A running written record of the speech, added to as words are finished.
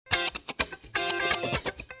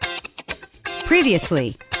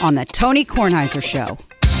Previously on the Tony Kornheiser Show.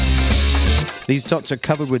 These tots are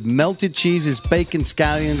covered with melted cheeses, bacon,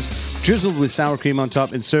 scallions, drizzled with sour cream on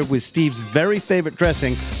top, and served with Steve's very favorite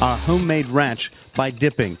dressing, our homemade ranch, by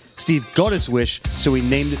dipping. Steve got his wish, so he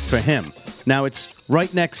named it for him. Now it's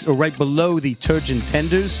right next or right below the turgid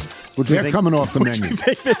tenders. They're coming off the menu.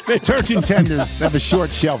 Turgid tenders have a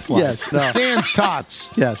short shelf life. Yes. No. Sans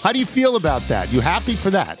tots. Yes. How do you feel about that? You happy for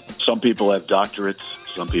that? Some people have doctorates.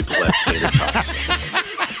 Some people have tater tots.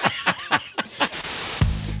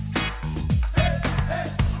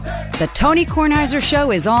 The Tony Kornheiser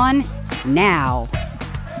Show is on now.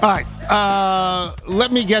 All right.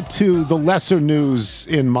 Let me get to the lesser news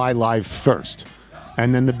in my life first,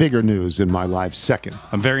 and then the bigger news in my life second.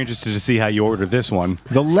 I'm very interested to see how you order this one.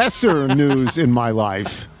 The lesser news in my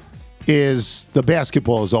life is the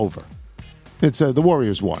basketball is over. It's the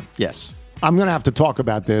Warriors won. Yes. I'm going to have to talk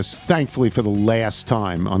about this, thankfully, for the last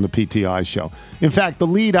time on the PTI show. In fact, the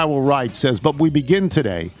lead I will write says, but we begin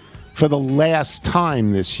today for the last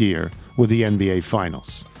time this year with the NBA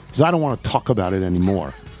Finals. Because I don't want to talk about it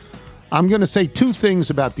anymore. I'm going to say two things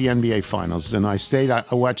about the NBA Finals. And I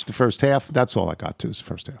watched the first half. That's all I got to is the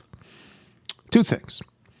first half. Two things.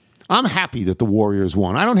 I'm happy that the Warriors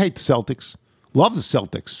won. I don't hate the Celtics. Love the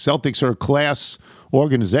Celtics. Celtics are a class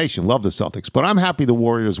organization. Love the Celtics. But I'm happy the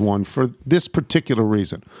Warriors won for this particular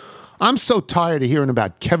reason. I'm so tired of hearing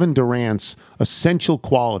about Kevin Durant's essential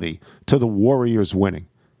quality to the Warriors winning.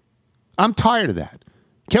 I'm tired of that.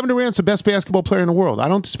 Kevin Durant's the best basketball player in the world. I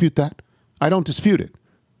don't dispute that. I don't dispute it.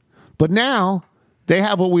 But now they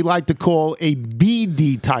have what we like to call a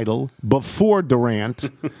BD title before Durant,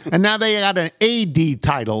 and now they got an AD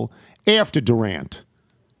title after Durant.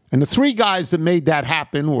 And the three guys that made that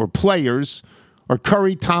happen were players are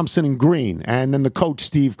Curry, Thompson, and Green, and then the coach,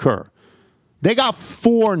 Steve Kerr. They got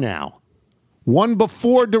four now. One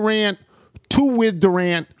before Durant, two with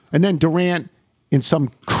Durant, and then Durant, in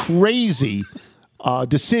some crazy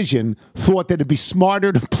decision, thought that it'd be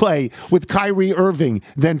smarter to play with Kyrie Irving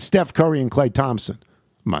than Steph Curry and Klay Thompson.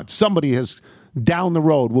 Somebody has, down the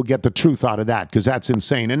road, will get the truth out of that, because that's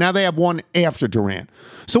insane. And now they have one after Durant.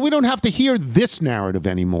 So we don't have to hear this narrative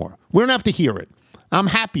anymore. We don't have to hear it. I'm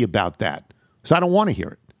happy about that. So I don't want to hear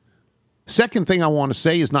it. Second thing I want to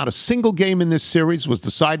say is not a single game in this series was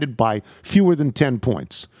decided by fewer than 10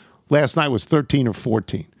 points. Last night was 13 or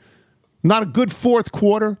 14. Not a good fourth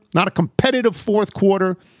quarter, not a competitive fourth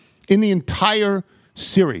quarter in the entire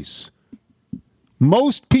series.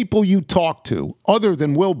 Most people you talk to, other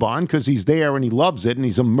than Wilbon, because he's there and he loves it and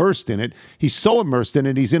he's immersed in it, he's so immersed in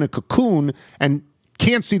it, he's in a cocoon and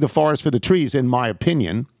can't see the forest for the trees, in my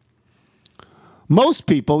opinion. Most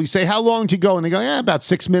people, you say, how long did you go? And they go, about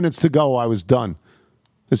 6 minutes to go, I was done.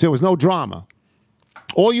 Because there was no drama.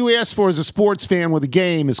 All you ask for as a sports fan with a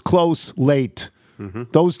game is close, late. Mm-hmm.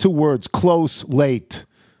 Those two words, close, late.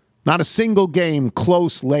 Not a single game,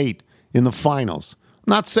 close, late in the finals.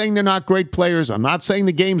 I'm not saying they're not great players. I'm not saying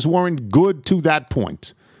the games weren't good to that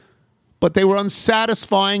point. But they were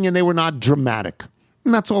unsatisfying and they were not dramatic.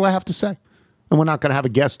 And that's all I have to say. And we're not going to have a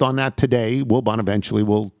guest on that today. Wilbon eventually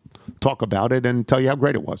will talk about it and tell you how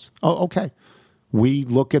great it was. Oh, okay. We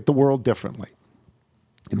look at the world differently.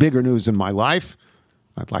 The bigger news in my life,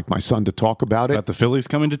 I'd like my son to talk about it. About the Phillies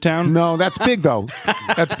coming to town? No, that's big, though.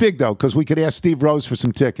 That's big, though, because we could ask Steve Rose for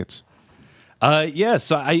some tickets.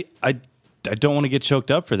 Yes, I don't want to get choked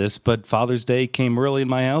up for this, but Father's Day came early in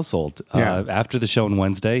my household. Yeah. After the show on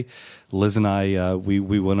Wednesday, Liz and I, we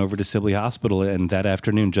went over to Sibley Hospital, and that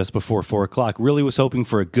afternoon, just before 4 o'clock, really was hoping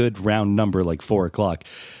for a good round number like 4 o'clock.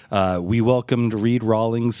 We welcomed Reed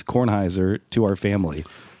Rawlings Kornheiser to our family.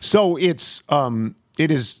 So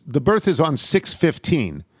the birth is on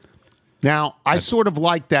 6/15. Now, I sort of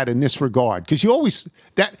like that in this regard, because you always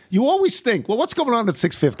think, well, what's going on at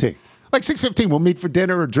 6:15? Like 6:15, we'll meet for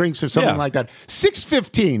dinner or drinks or something like that.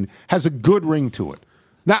 6:15 has a good ring to it.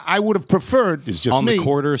 Now, I would have preferred, it's just on me. the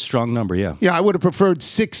quarter, strong number, yeah. Yeah, I would have preferred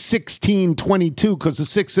 6/16/22 because the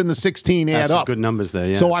 6 and the 16 add That's up. good numbers there,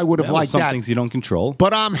 yeah. So I would have liked some that. things you don't control.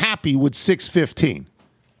 But I'm happy with 6:15.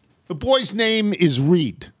 The boy's name is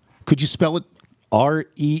Reed. Could you spell it?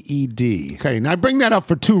 Reed. Okay, now I bring that up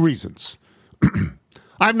for two reasons.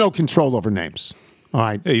 I have no control over names. All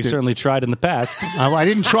right. Yeah, you certainly tried in the past. I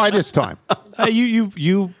didn't try this time. You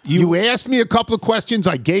asked me a couple of questions.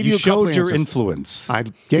 I gave you a couple of answers. showed your influence. I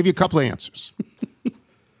gave you a couple of answers.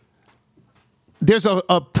 There's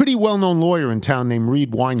a pretty well-known lawyer in town named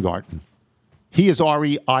Reed Weingarten. He is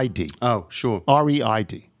R-E-I-D. Oh, sure.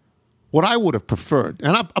 R-E-I-D. What I would have preferred,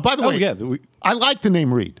 and by the way, I like the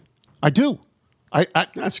name Reed. I do.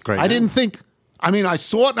 That's great. I didn't think, I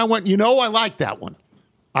saw it and I went, I like that one.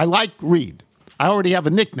 I like Reed. I already have a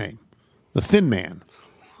nickname, the Thin Man,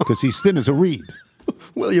 because he's thin as a reed.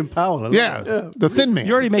 William Powell. Yeah, the Thin Man.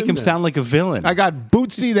 You already make him sound like a villain. I got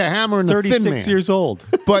Bootsy the Hammer and the Thin Man. 36 years old.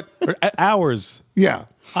 But hours. yeah,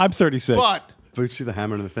 I'm 36. but Bootsy the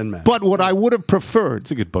Hammer and the Thin Man. but what I would have preferred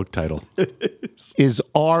it's a good book title. is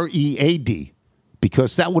READ,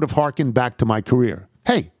 because that would have harkened back to my career.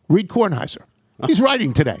 Hey, Reed Kornheiser. He's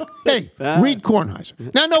writing today. Hey, Reed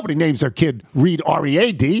Kornheiser. Now, nobody names their kid Reed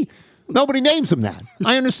READ. Nobody names him that.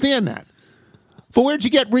 I understand that. But where'd you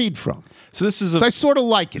get Reed from? So this is So I sort of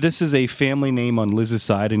like it. This is a family name on Liz's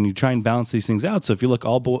side, and you try and balance these things out. So if you look,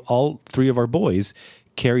 all three of our boys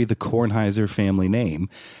carry the Kornheiser family name,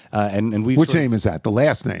 and we. Which name is that? The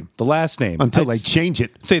last name? The last name. Until they I'd change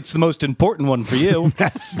it. say it's the most important one for you.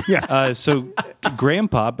 That's, yeah. So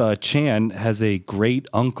Grandpa Chan has a great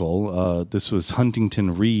uncle. This was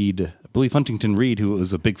Huntington Reed. I believe Huntington Reed, who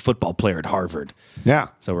was a big football player at Harvard. Yeah.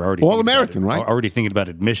 So we're already All-American, right? Already thinking about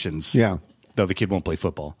admissions. Yeah. Though the kid won't play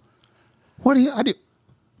football. What do you?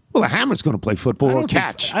 Well, the Hammer's going to play football or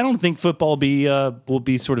catch. I don't think football will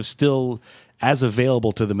be sort of still as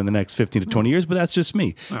available to them in the next 15 to 20 years, but that's just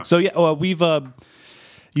me. Oh. So yeah, we've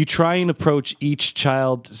you try and approach each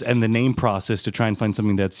child and the name process to try and find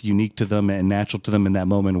something that's unique to them and natural to them in that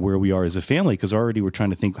moment where we are as a family, because already we're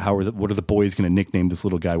trying to think what are the boys going to nickname this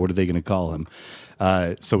little guy? What are they going to call him?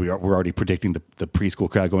 So we're already predicting the preschool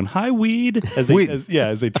crowd going, "Hi, Weed," as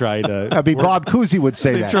they try to. That'd be Bob Cousy would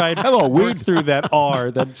say they that. tried Hello, work Weed. through that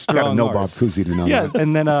R, that strong Got to know R. Bob Cousy to know Yeah, that.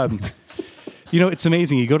 and then it's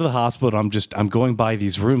amazing. You go to the hospital, and I'm going by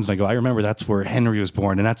these rooms, and I go, I remember that's where Henry was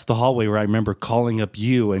born, and that's the hallway where I remember calling up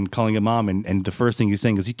you and calling up Mom, and the first thing you're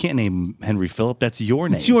saying is, you can't name Henry Phillip. That's your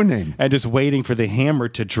name. It's your name. And just waiting for the hammer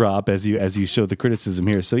to drop as you show the criticism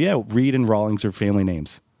here. So yeah, Reed and Rawlings are family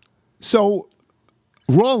names. So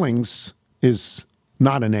Rawlings is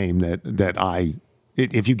not a name that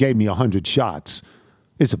if you gave me 100 shots,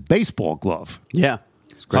 is a baseball glove. Yeah.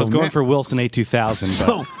 So I was going man- for Wilson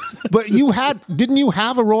A2000. But didn't you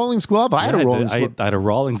have a Rawlings glove? I had a Rawlings glove. I had a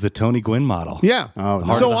Rawlings, the Tony Gwynn model. Yeah. Oh,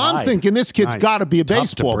 so to I'm hide. thinking this kid's Nice. got to be a Tough to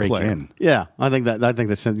baseball break player. in. Yeah, I think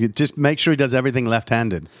that's just make sure he does everything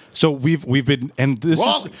left-handed. So we've been, and this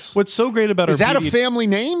Rawlings. is what's so great about Is our that a family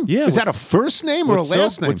name? Yeah, Is that a first name or a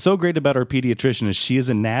last name? What's so great about our pediatrician is she is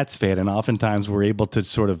a Nats fan, and oftentimes we're able to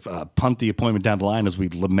sort of punt the appointment down the line as we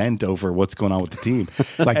lament over what's going on with the team.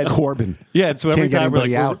 Like And- Corbin. Yeah, and so every Can't get time we're like,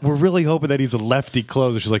 anybody out. we're really hoping that he's a lefty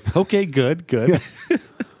closer. She's like, okay, good.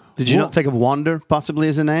 Did you not think of Wander possibly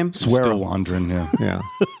as a name? Still wandering, yeah. Yeah.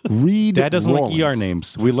 Reed Dad doesn't Rawlings. like ER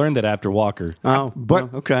names. We learned that after Walker. Oh,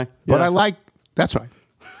 But well, okay. But Yeah. I like. That's right.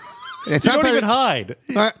 It's You not don't that even hide.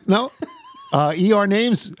 No. ER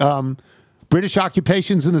names, British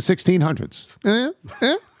occupations in the 1600s.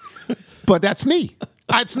 But that's me.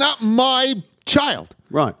 It's not my child.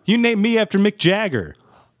 Right. You named me after Mick Jagger.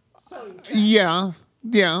 Yeah.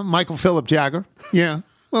 Michael Phillip Jagger. Yeah.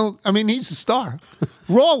 Well, I mean, he's a star.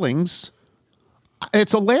 Rawlings,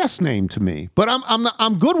 it's a last name to me, but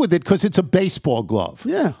I'm good with it because it's a baseball glove.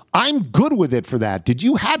 Yeah. I'm good with it for that. Did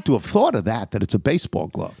you had to have thought of that it's a baseball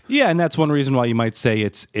glove? Yeah, and that's one reason why you might say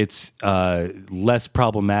it's less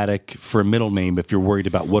problematic for a middle name if you're worried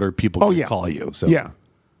about what are people going to call you. So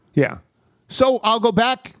Yeah. So I'll go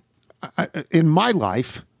back in my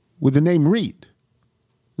life with the name Reed.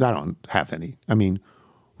 I don't have any. I mean,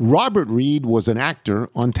 Robert Reed was an actor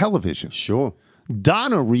on television. Sure.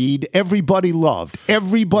 Donna Reed, everybody loved.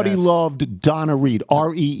 Everybody Yes. loved Donna Reed,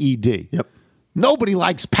 REED. Yep. Nobody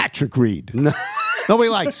likes Patrick Reed. Nobody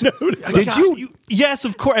likes. Did you? Yes,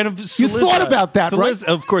 of course. And You thought about that, right?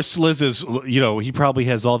 Of course, Sliz is, he probably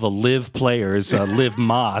has all the live players. Liv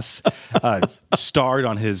Moss starred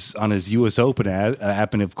on his U.S. Open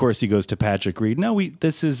app, and of course he goes to Patrick Reed. No, I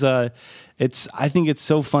think it's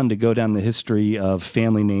so fun to go down the history of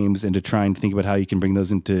family names and to try and think about how you can bring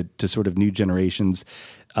those into sort of new generations.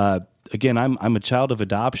 Again, I'm a child of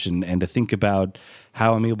adoption, and to think about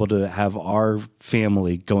how I'm able to have our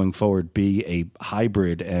family going forward be a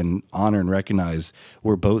hybrid and honor and recognize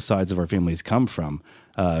where both sides of our families come from.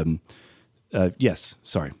 Yes,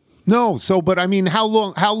 sorry. No. So, but I mean, how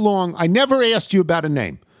long? I never asked you about a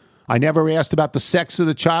name. I never asked about the sex of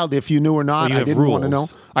the child, if you knew or not. Well, you I have didn't want to know.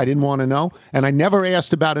 rules. I didn't want to know. And I never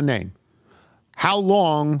asked about a name. How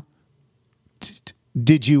long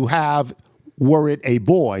did you have? Were it a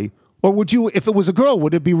boy? Or would you, if it was a girl,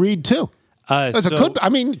 would it be Reed too?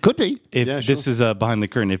 Could be. If this is behind the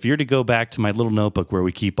curtain, if you're to go back to my little notebook where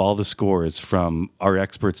we keep all the scores from our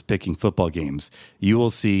experts picking football games, you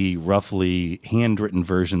will see roughly handwritten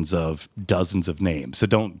versions of dozens of names. So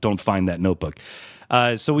don't find that notebook.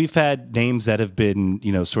 So we've had names that have been,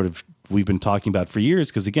 we've been talking about for years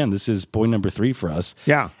because, again, this is point number 3 for us.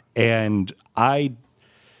 Yeah. And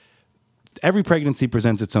every pregnancy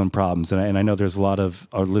presents its own problems, and I know there's a lot of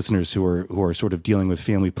our listeners who are sort of dealing with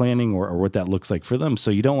family planning or what that looks like for them. So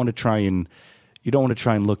you don't want to try and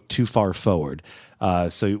look too far forward.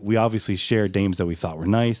 So we obviously shared names that we thought were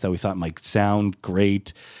nice, that we thought might sound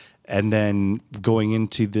great, and then going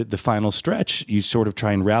into the final stretch, you sort of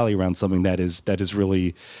try and rally around something that is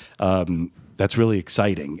really. That's really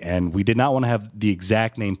exciting. And we did not want to have the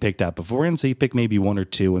exact name picked out beforehand, so you pick maybe 1 or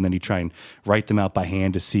 2, and then you try and write them out by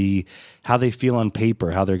hand to see how they feel on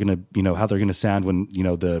paper, how they're gonna sound when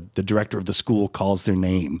the director of the school calls their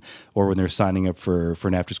name, or when they're signing up for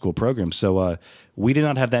an after school program. So we did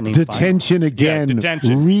not have that name. Detention finalized. again. Yeah,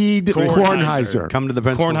 detention. Reed Kornheiser. Come to the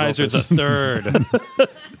principal's Kornheiser office. the third.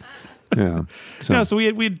 Yeah. So we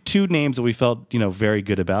had 2 names that we felt very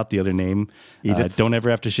good about. The other name, don't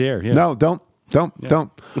ever have to share. Yeah. No, don't.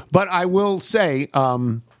 But I will say,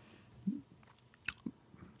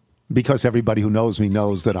 because everybody who knows me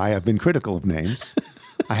knows that I have been critical of names.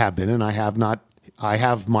 I have been, and I have not. I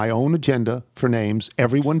have my own agenda for names.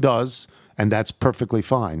 Everyone does, and that's perfectly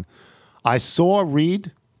fine. I saw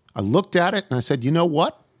Reed. I looked at it, and I said, you know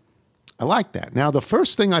what? I like that. Now, the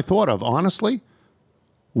first thing I thought of, honestly,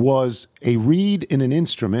 was a reed in an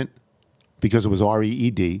instrument, because it was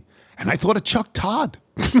R-E-E-D, and I thought of Chuck Todd.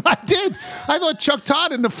 I did. I thought Chuck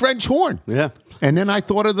Todd in the French horn. Yeah. And then I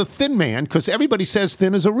thought of the Thin Man, because everybody says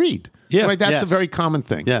thin as a reed. Yeah. Right? That's Yes. a very common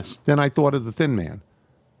thing. Yes. Then I thought of the Thin Man.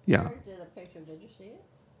 Yeah. Did you see it?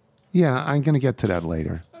 Yeah, I'm going to get to that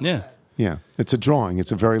later. Yeah. Yeah. It's a drawing.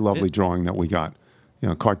 It's a very lovely drawing that we got.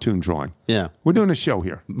 Cartoon drawing. Yeah. We're doing a show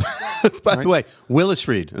here. By the way, Willis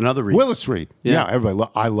Reed, another Reed. Willis Reed. Yeah. Everybody.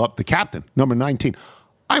 I love the captain, number 19.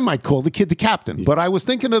 I might call the kid the captain, but I was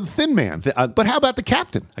thinking of the Thin Man. But how about the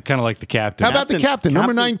captain? I kind of like the captain. How about the captain,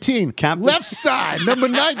 number 19? Captain. Left side, number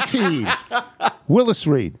 19. Willis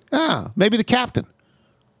Reed. Maybe the captain.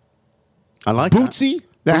 I like Bootsy,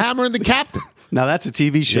 the hammer, and the captain. that. Now that's a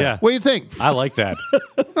TV show. Yeah. What do you think? I like that.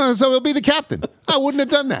 So he'll be the captain. I wouldn't have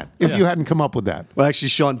done that if you hadn't come up with that. Well, actually,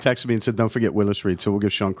 Sean texted me and said, "Don't forget Willis Reed." So we'll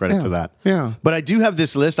give Sean credit Yeah. to that. Yeah. But I do have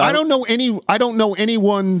this list. I don't know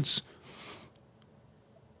anyone's.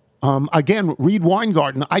 Again, Reed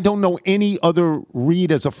Weingarten. I don't know any other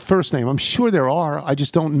Reed as a first name. I'm sure there are. I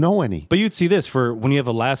just don't know any. But you'd see this for when you have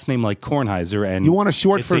a last name like Kornheiser, and You want a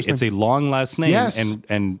short first name. It's a long last name, Yes.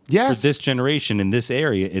 and Yes. for this generation in this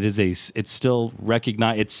area, it's still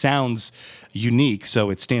recognized. It sounds unique,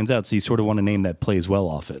 so it stands out. So you sort of want a name that plays well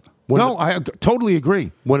off it. I totally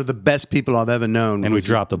agree. One of the best people I've ever known. And we was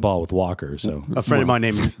dropped the ball with Walker. So a friend of mine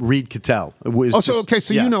named Reed Cattell.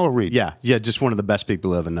 So you know a Reed. Yeah, just one of the best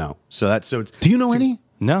people I'll ever know. So that's so. Do you know any?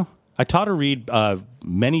 no, I taught a read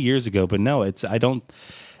many years ago, but no, I don't.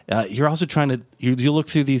 You're also trying to you look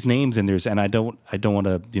through these names and I don't want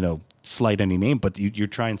to slight any name, but you're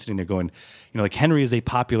trying sitting there going, like Henry is a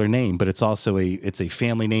popular name, but it's also it's a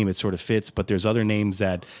family name. It sort of fits, but there's other names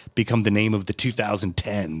that become the name of the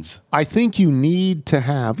 2010s. I think you need to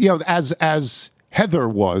have, as Heather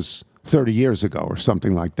was 30 years ago or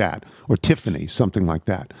something like that, or Tiffany, something like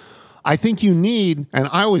that. I think you need, and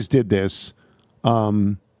I always did this,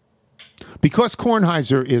 because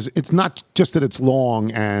Kornheiser it's not just that it's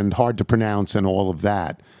long and hard to pronounce and all of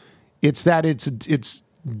that. It's that it's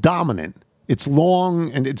dominant. It's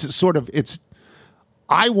long and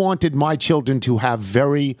I wanted my children to have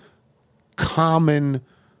very common,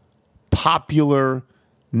 popular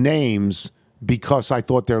names because I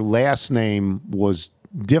thought their last name was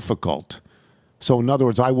difficult. So in other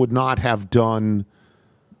words, I would not have done.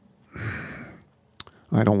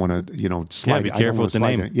 I don't want to, slide. be careful with the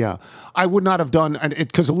name. Yeah, I would not have done it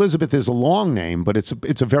because Elizabeth is a long name, but it's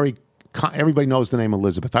a very. Everybody knows the name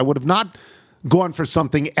Elizabeth. I would have not gone for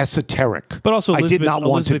something esoteric. But also, Elizabeth, I did not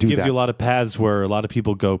want to do gives that. you a lot of paths where a lot of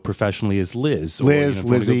people go professionally as Liz. Liz, or, if you wanna go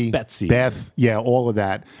Lizzie, Betsy. Beth, all of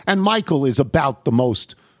that. And Michael is about the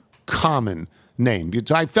most common name.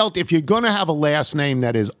 I felt if you're going to have a last name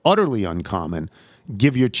that is utterly uncommon,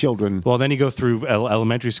 give your children. Well, then you go through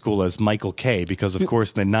elementary school as Michael K, because, of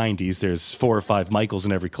course, in the 90s, there's 4 or 5 Michaels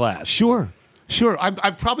in every class. Sure.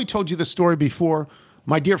 I've probably told you the story before.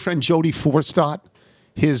 My dear friend Jody Forstadt,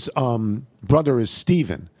 his brother is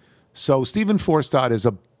Stephen. So Stephen Forstadt is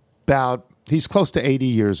he's close to 80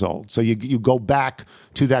 years old. So you go back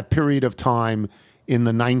to that period of time in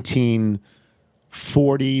the 1950s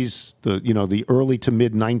 40s, the early to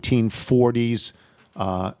mid 1940s,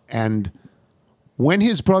 and when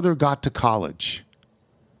his brother got to college,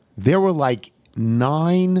 there were like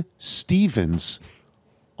 9 Stevens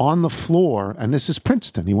on the floor, and this is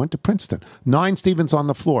Princeton. He went to Princeton. 9 Stevens on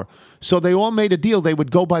the floor. So they all made a deal. They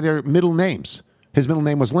would go by their middle names. His middle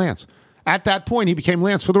name was Lance. At that point, he became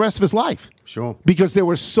Lance for the rest of his life. Sure. Because there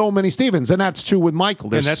were so many Stevens, and that's true with Michael.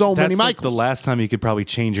 There's so many That's like Michaels. the last time you could probably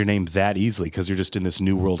change your name that easily because you're just in this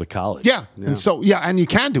new world of college. Yeah. And you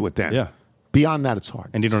can do it then. Yeah. Beyond that, it's hard.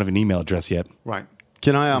 And you don't have an email address yet. Right.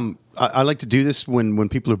 Can I like to do this when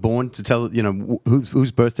people are born to tell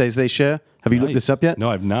whose birthdays they share. Have you looked this up yet? No,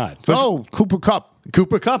 I've not. Cooper Kupp.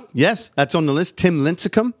 Cooper Kupp, yes, that's on the list. Tim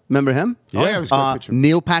Lincecum, remember him? Oh, yeah, it was a good picture.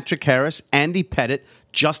 Neil Patrick Harris, Andy Pettit,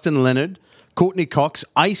 Justin Leonard, Courtney Cox,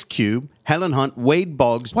 Ice Cube, Helen Hunt, Wade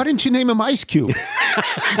Boggs. Why didn't you name him Ice Cube?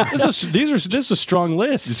 This is a strong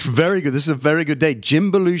list. It's very good. This is a very good day.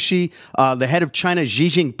 Jim Belushi, the head of China, Xi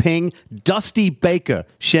Jinping, Dusty Baker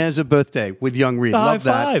shares a birthday with young Reed. Love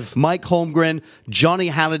high that. five. Mike Holmgren, Johnny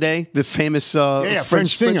Halliday, the famous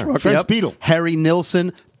French singer, rocker, French Beatle. Harry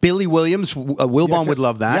Nilsson, Billy Williams, Wilbon would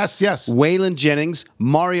love that. Yes. Waylon Jennings,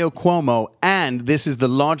 Mario Cuomo, and this is the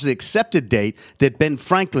largely accepted date that Ben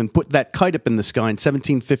Franklin put that kite up in the sky in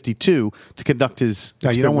 1752 to conduct his. Now,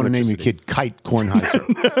 you don't want to name your electricity. kid Kite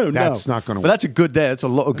Kornheiser. No, That's not going to work. But that's a good day. That's a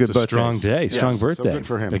lot of good It's a birthdays. strong day, strong so birthday. good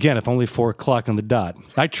for him. Again, if only 4 o'clock on the dot.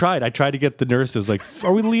 I tried to get the nurses like,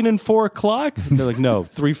 are we leaning 4 o'clock? And they're like, no,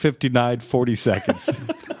 3:59, 40 seconds.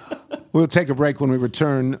 We'll take a break. When we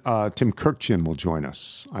return, Tim Kirkchin will join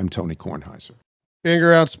us. I'm Tony Kornheiser. Being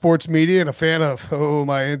around sports media and a fan of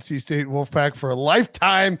my NC State Wolfpack for a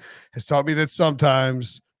lifetime has taught me that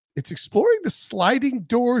sometimes it's exploring the sliding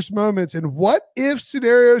doors moments and what if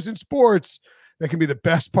scenarios in sports that can be the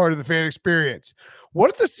best part of the fan experience. What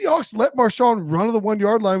if the Seahawks let Marshawn run to the 1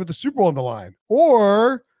 yard line with the Super Bowl on the line?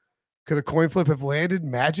 Or could a coin flip have landed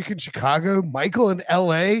Magic in Chicago, Michael in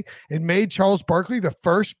LA, and made Charles Barkley the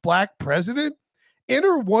first black president?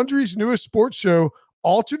 Enter Wondery's newest sports show,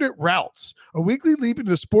 Alternate Routes, a weekly leap into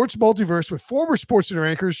the sports multiverse with former SportsCenter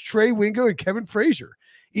anchors Trey Wingo and Kevin Frazier.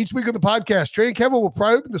 Each week on the podcast, Trey and Kevin will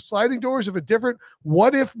pry open the sliding doors of a different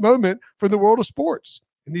what-if moment from the world of sports.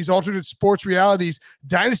 In these alternate sports realities,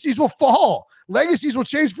 dynasties will fall, legacies will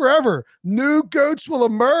change forever, new GOATs will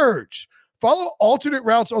emerge. Follow Alternate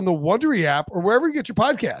Routes on the Wondery app or wherever you get your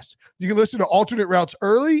podcasts. You can listen to Alternate Routes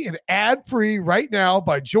early and ad-free right now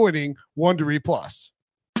by joining Wondery Plus.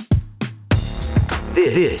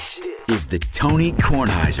 This is the Tony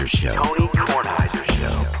Kornheiser Show. Tony Kornheiser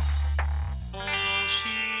Show.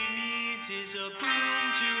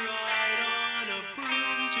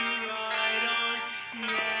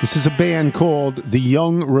 This is a band called the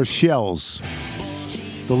Young Rochelles.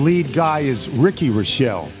 The lead guy is Ricky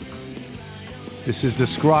Rochelle. This is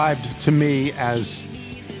described to me as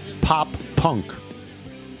pop punk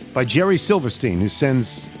by Jerry Silverstein, who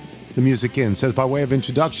sends the music in. Says, by way of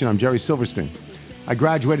introduction, I'm Jerry Silverstein. I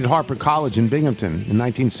graduated Harper College in Binghamton in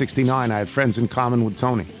 1969. I had friends in common with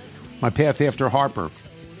Tony. My path after Harper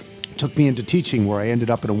took me into teaching, where I ended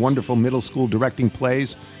up at a wonderful middle school directing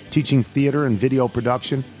plays, teaching theater and video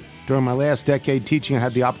production. During my last decade teaching, I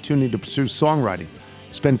had the opportunity to pursue songwriting,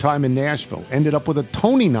 spend time in Nashville, ended up with a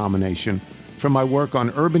Tony nomination for my work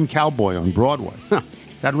on Urban Cowboy on Broadway.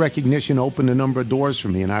 That recognition opened a number of doors for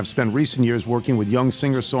me, and I've spent recent years working with young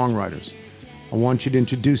singer-songwriters. I want you to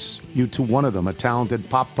introduce you to one of them, a talented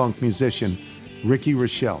pop-punk musician, Ricky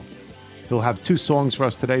Rochelle. He'll have 2 songs for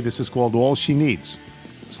us today. This is called All She Needs.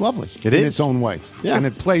 It's lovely in its own way. Yeah. And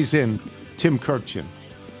it plays in Tim Kirkchin.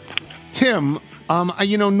 Tim,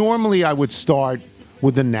 normally I would start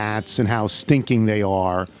with the Nats and how stinking they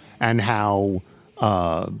are and how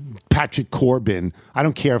Patrick Corbin, I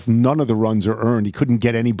don't care if none of the runs are earned. He couldn't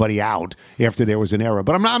get anybody out after there was an error.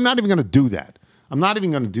 But I'm not even going to do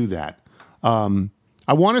that.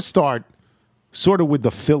 I want to start sort of with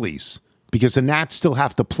the Phillies because the Nats still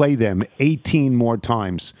have to play them 18 more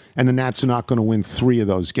times, and the Nats are not going to win 3 of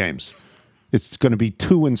those games. It's going to be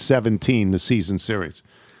 2-17, the season series.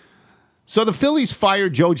 So the Phillies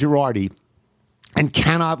fired Joe Girardi and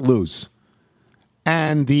cannot lose.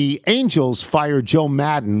 And the Angels fired Joe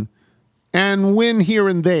Madden and win here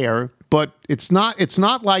and there, but it's not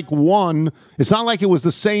like it was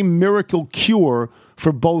the same miracle cure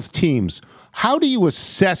for both teams. How do you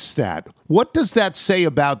assess that? What does that say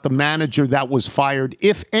about the manager that was fired,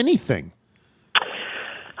 if anything?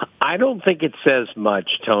 I don't think it says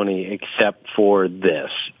much, Tony, except for this.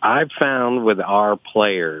 I've found with our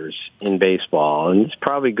players in baseball, and this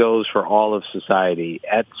probably goes for all of society,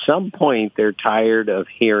 at some point they're tired of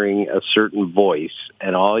hearing a certain voice,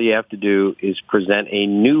 and all you have to do is present a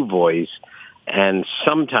new voice, and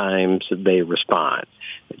sometimes they respond.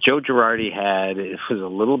 Joe Girardi was a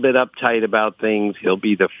little bit uptight about things. He'll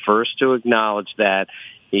be the first to acknowledge that.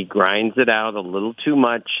 He grinds it out a little too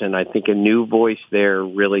much, and I think a new voice there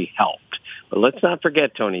really helped. But let's not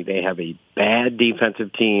forget, Tony, they have a bad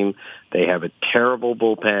defensive team. They have a terrible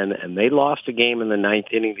bullpen, and they lost a game in the ninth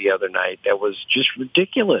inning the other night that was just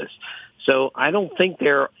ridiculous. So I don't think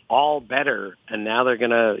they're all better, and now they're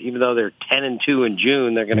going to, even though they're 10-2 in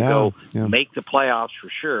June, they're going to make the playoffs for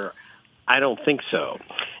sure. I don't think so.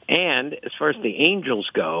 And as far as the Angels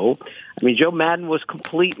go, I mean, Joe Madden was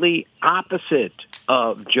completely opposite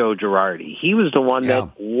of Joe Girardi. He was the one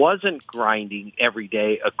that wasn't grinding every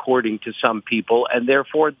day, according to some people, and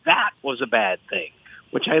therefore that was a bad thing,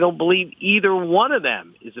 which I don't believe either one of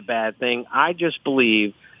them is a bad thing. I just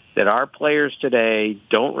believe that our players today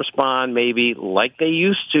don't respond maybe like they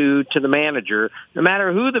used to the manager, no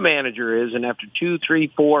matter who the manager is, and after 2,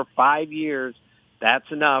 3, 4, 5 years,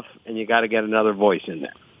 that's enough, and you got to get another voice in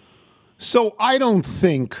there. So I don't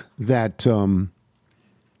think that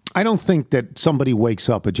somebody wakes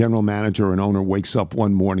up, a general manager or an owner wakes up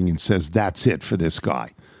one morning and says, that's it for this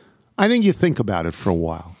guy. I think you think about it for a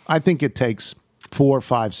while. I think it takes 4,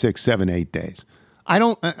 5, 6, 7, 8 days.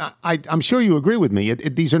 I'm sure you agree with me.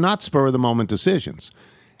 These are not spur-of-the-moment decisions.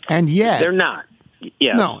 And yet... They're not.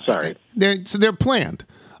 Yeah, no, sorry. They're planned.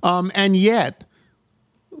 And yet,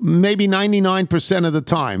 maybe 99% of the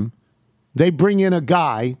time, they bring in a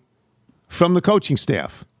guy from the coaching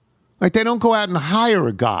staff. Like, they don't go out and hire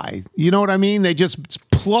a guy. You know what I mean? They just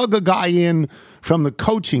plug a guy in from the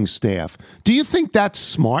coaching staff. Do you think that's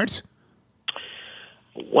smart?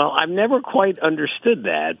 Well, I've never quite understood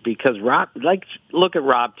that because look at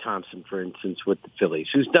Rob Thompson, for instance, with the Phillies,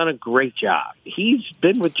 who's done a great job. He's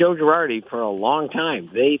been with Joe Girardi for a long time.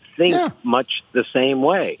 They think much the same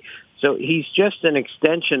way. So he's just an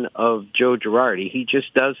extension of Joe Girardi. He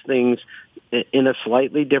just does things in a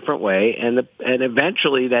slightly different way, and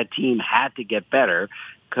eventually that team had to get better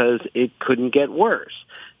because it couldn't get worse.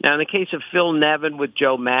 Now, in the case of Phil Nevin with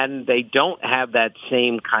Joe Madden, they don't have that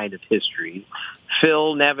same kind of history.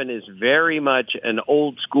 Phil Nevin is very much an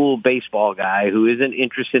old-school baseball guy who isn't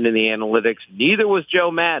interested in the analytics. Neither was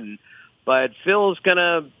Joe Madden, but Phil's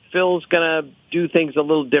gonna do things a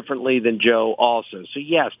little differently than Joe also. So,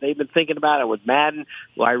 yes, they've been thinking about it with Madden,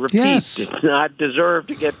 who I repeat, did not deserve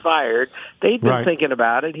to get fired. They've been thinking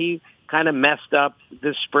about it. He kind of messed up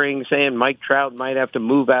this spring saying Mike Trout might have to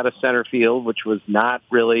move out of center field, which was not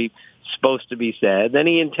really supposed to be said. Then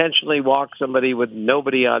he intentionally walked somebody with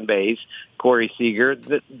nobody on base, Corey Seager.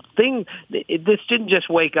 This didn't just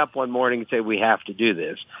wake up one morning and say, we have to do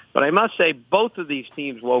this. But I must say, both of these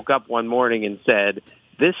teams woke up one morning and said,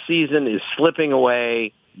 this season is slipping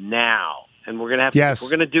away now. And we're going to have to, if we're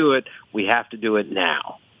going to do it, we have to do it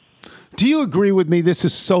now. Do you agree with me? This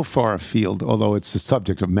is so far afield, although it's the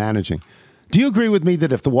subject of managing. Do you agree with me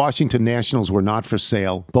that if the Washington Nationals were not for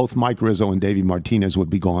sale, both Mike Rizzo and Davey Martinez would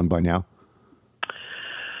be gone by now?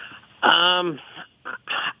 I'm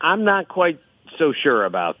not quite so sure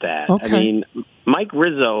about that. Okay. I mean, Mike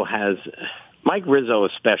Rizzo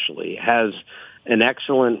especially has an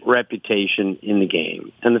excellent reputation in the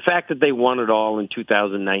game. And the fact that they won it all in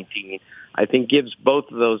 2019, I think gives both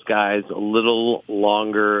of those guys a little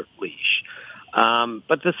longer leash.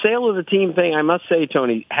 But the sale of the team thing, I must say,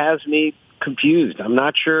 Tony, has me confused. I'm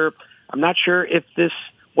not sure if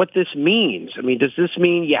what this means. I mean, does this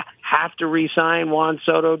mean you have to re-sign Juan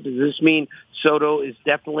Soto? Does this mean Soto is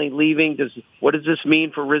definitely leaving? What does this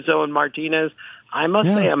mean for Rizzo and Martinez? I must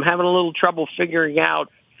say I'm having a little trouble figuring out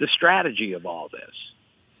the strategy of all this.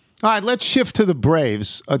 All right, let's shift to the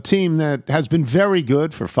Braves, a team that has been very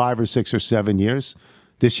good for 5 or 6 or 7 years.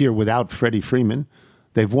 This year without Freddie Freeman.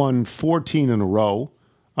 They've won 14 in a row.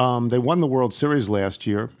 They won the World Series last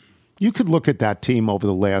year. You could look at that team over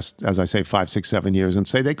the last, as I say, 5, 6, 7 years and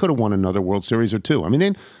say they could have won another World Series or two. I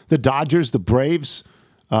mean, the Dodgers, the Braves,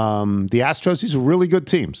 the Astros, these are really good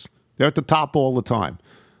teams. They're at the top all the time.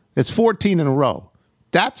 It's 14 in a row.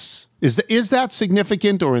 Is that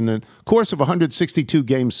significant, or in the course of a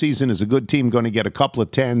 162-game season, is a good team going to get a couple of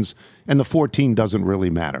 10s and the 14 doesn't really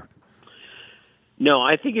matter? No,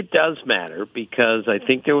 I think it does matter because I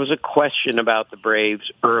think there was a question about the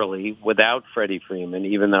Braves early without Freddie Freeman,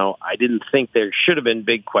 even though I didn't think there should have been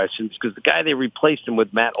big questions because the guy they replaced him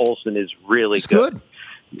with, Matt Olson, is really good.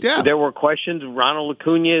 Yeah. There were questions. Ronald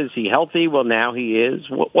Acuna, is he healthy? Well, now he is.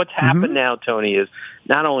 What's happened now, Tony, is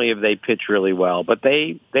not only have they pitched really well, but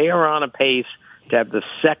they are on a pace to have the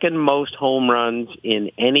second most home runs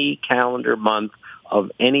in any calendar month of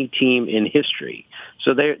any team in history.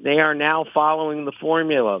 So they are now following the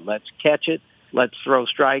formula. Let's catch it, let's throw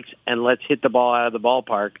strikes, and let's hit the ball out of the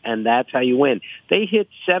ballpark, and that's how you win. They hit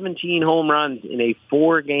 17 home runs in a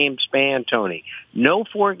 4-game span, Tony. No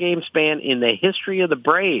 4-game span in the history of the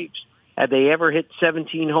Braves had they ever hit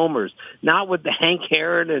 17 homers. Not with the Hank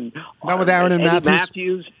Aaron and not with Aaron and Eddie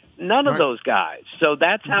Matthews. None of those guys. So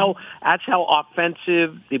that's how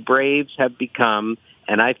offensive the Braves have become.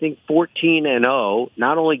 And I think 14-0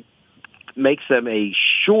 not only makes them a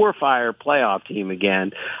surefire playoff team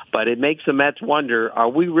again, but it makes the Mets wonder, are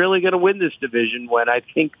we really going to win this division, when I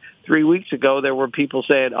think 3 weeks ago there were people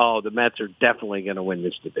saying, oh, the Mets are definitely going to win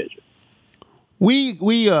this division. We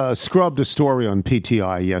scrubbed a story on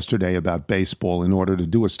PTI yesterday about baseball in order to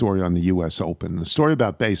do a story on the U.S. Open. The story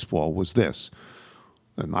about baseball was this.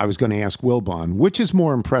 And I was going to ask Wilbon, which is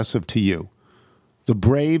more impressive to you? The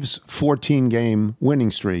Braves' 14-game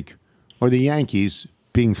winning streak or the Yankees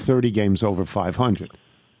being 30 games over 500?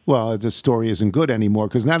 Well, the story isn't good anymore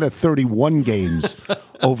because now they're 31 games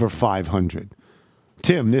over 500.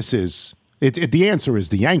 Tim, this is the answer is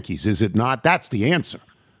the Yankees, is it not? That's the answer.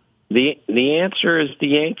 The answer is the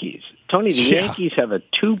Yankees. Tony, the Yankees have a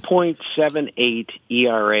 2.78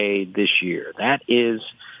 ERA this year. That is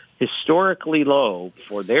historically low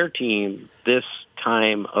for their team this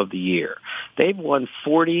time of the year. They've won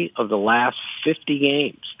 40 of the last 50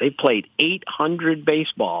 games. They've played 800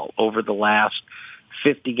 baseball over the last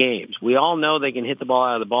 50 games. We all know they can hit the ball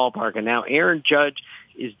out of the ballpark, and now Aaron Judge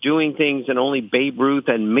is doing things that only Babe Ruth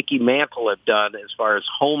and Mickey Mantle have done as far as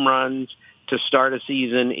home runs to start a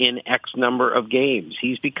season in X number of games.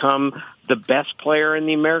 He's become the best player in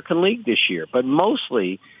the American League this year, but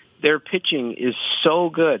mostly their pitching is so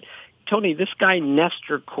good. Tony, this guy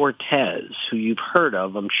Nestor Cortez, who you've heard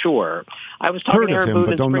of, I'm sure. I was talking to Aaron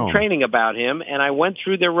Boone in spring training about him, and I went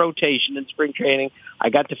through their rotation in spring training. I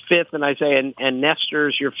got to fifth, and I say, and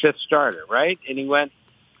Nestor's your fifth starter, right? And he went,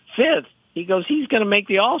 fifth? He goes, he's going to make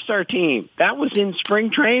the All-Star team. That was in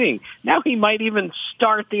spring training. Now he might even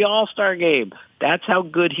start the All-Star game. That's how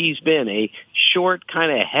good he's been, a short,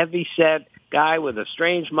 kind of heavy-set guy with a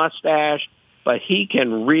strange mustache, but he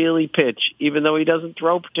can really pitch, even though he doesn't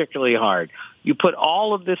throw particularly hard. You put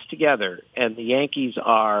all of this together, and the Yankees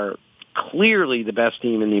are clearly the best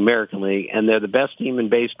team in the American League, and they're the best team in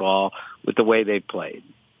baseball with the way they've played.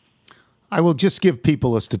 I will just give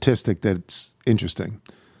people a statistic that's interesting.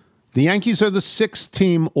 The Yankees are the 6th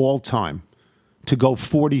team all-time to go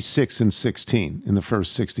 46-16 in the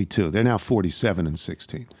first 62. They're now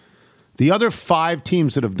 47-16. The other 5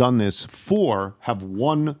 teams that have done this, 4 have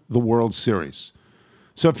won the World Series.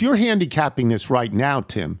 So if you're handicapping this right now,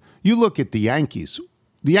 Tim, you look at the Yankees.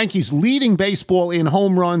 The Yankees leading baseball in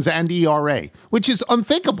home runs and ERA, which is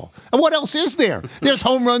unthinkable. And what else is there? There's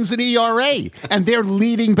home runs and ERA, and they're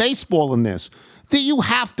leading baseball in this. That you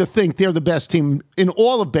have to think they're the best team in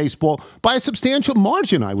all of baseball by a substantial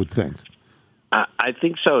margin, I would think. I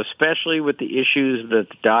think so, especially with the issues that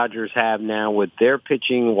the Dodgers have now with their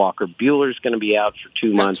pitching. Walker Buehler's going to be out for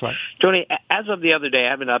 2 months. That's right. Tony, as of the other day,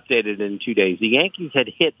 I haven't updated in 2 days. The Yankees had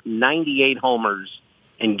hit 98 homers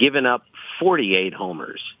and given up 48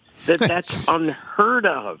 homers. That's unheard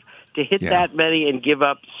of, to hit that many and give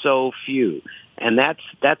up so few. And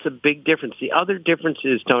that's a big difference. The other difference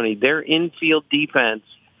is, Tony, their infield defense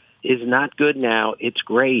is not good now. It's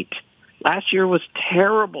great. Last year was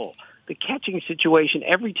terrible. The catching situation,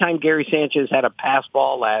 every time Gary Sanchez had a pass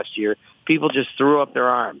ball last year, people just threw up their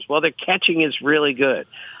arms. Well, their catching is really good.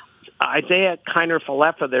 Isaiah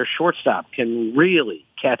Kiner-Falefa, their shortstop, can really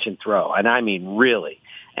catch and throw, and I mean really.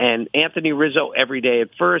 And Anthony Rizzo every day at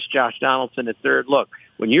first, Josh Donaldson at third. Look,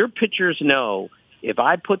 when your pitchers know, if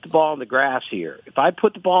I put the ball in the grass here, if I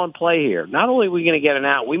put the ball in play here, not only are we going to get an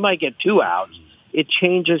out, we might get 2 outs. It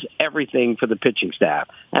changes everything for the pitching staff.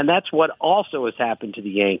 And that's what also has happened to the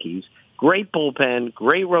Yankees. Great bullpen,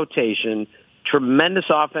 great rotation, tremendous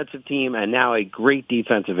offensive team, and now a great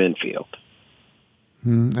defensive infield.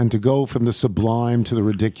 And to go from the sublime to the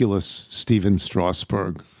ridiculous Steven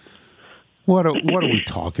Strasburg. What are we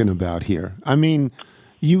talking about here? I mean,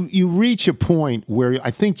 you reach a point where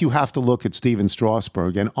I think you have to look at Steven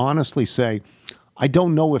Strasburg and honestly say, I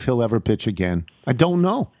don't know if he'll ever pitch again. I don't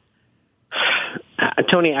know.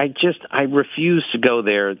 Tony, I refuse to go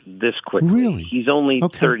there this quickly. Really? He's only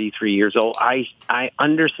 33 years old. I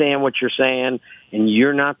understand what you're saying, and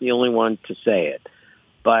you're not the only one to say it.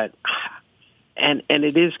 But And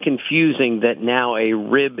it is confusing that now a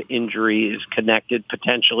rib injury is connected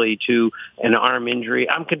potentially to an arm injury.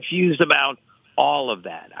 I'm confused about all of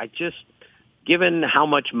that. Given how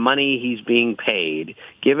much money he's being paid,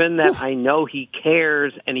 given that I know he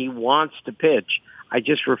cares and he wants to pitch, I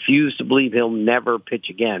just refuse to believe he'll never pitch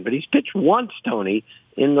again. But he's pitched once, Tony,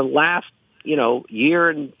 in the last, year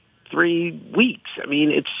and 3 weeks. I mean,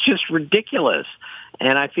 it's just ridiculous.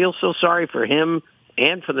 And I feel so sorry for him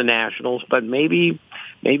and for the Nationals, but maybe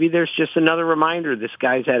there's just another reminder. This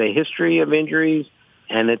guy's had a history of injuries,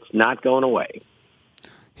 and it's not going away.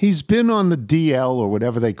 He's been on the DL, or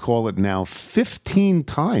whatever they call it now, 15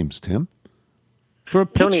 times, Tim, for a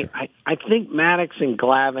pitcher. Tony, I think Maddox and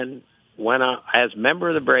Glavine went on, as member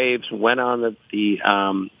of the Braves, went on the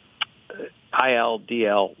IL,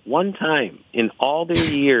 DL one time in all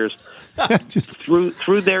their years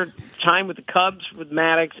through their time with the Cubs, with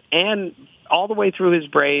Maddox, and all the way through his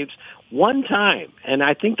Braves, one time. And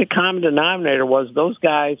I think the common denominator was those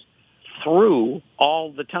guys threw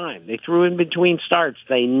all the time. They threw in between starts.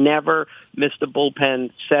 They never missed a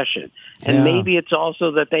bullpen session. And maybe it's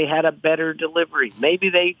also that they had a better delivery. Maybe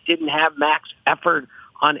they didn't have max effort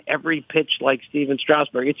on every pitch like Steven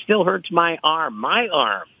Strasburg. It still hurts my arm,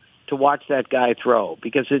 to watch that guy throw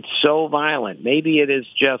because it's so violent. Maybe it is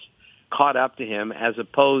just caught up to him as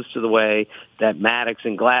opposed to the way that Maddox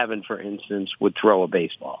and Glavine, for instance, would throw a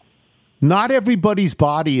baseball. Not everybody's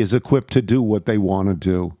body is equipped to do what they want to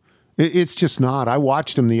do. It's just not. I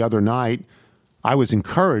watched him the other night. I was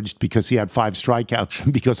encouraged because he had 5 strikeouts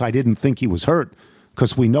and because I didn't think he was hurt,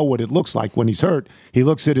 because we know what it looks like when he's hurt. He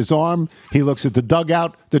looks at his arm. He looks at the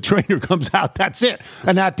dugout. The trainer comes out. That's it.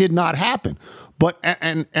 And that did not happen. But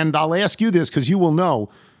and I'll ask you this because you will know.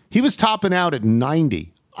 He was topping out at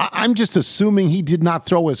 90. I'm just assuming he did not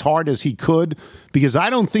throw as hard as he could because I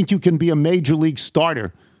don't think you can be a major league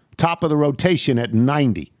starter, top of the rotation at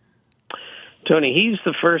 90. Tony, he's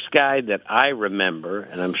the first guy that I remember,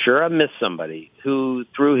 and I'm sure I missed somebody, who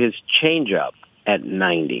threw his changeup at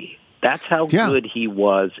 90. That's how good he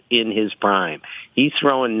was in his prime. He's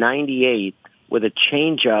throwing 98 with a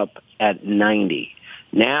changeup at 90.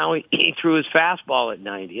 Now he threw his fastball at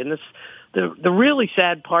 90. And the really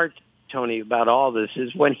sad part, Tony, about all this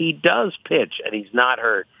is when he does pitch and he's not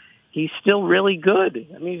hurt, he's still really good.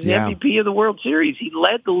 I mean, he's the MVP of the World Series. He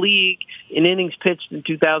led the league in innings pitched in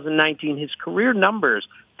 2019. His career numbers,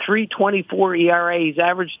 3.24 ERA. He's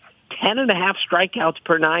averaged 10.5 strikeouts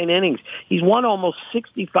per 9 innings. He's won almost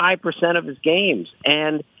 65% of his games.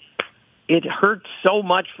 And it hurts so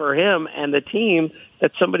much for him and the team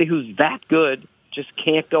that somebody who's that good just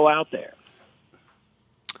can't go out there.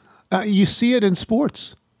 You see it in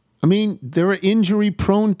sports. I mean, there are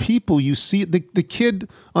injury-prone people. You see the kid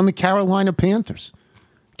on the Carolina Panthers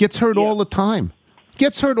gets hurt all the time.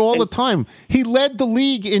 The time. He led the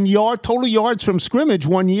league in total yards from scrimmage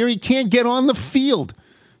one year. He can't get on the field.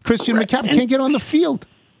 Christian McCaffrey can't get on the field.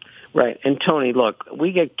 Right. And Tony, look,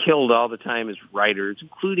 we get killed all the time as writers,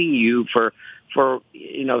 including you, for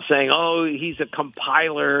saying, oh, he's a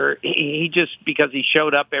compiler. He just because he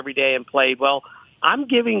showed up every day and played. Well, I'm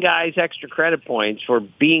giving guys extra credit points for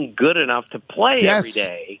being good enough to play every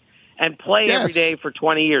day and play every day for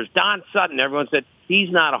 20 years. Don Sutton, everyone said he's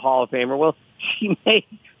not a Hall of Famer. Well, he made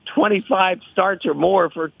 25 starts or more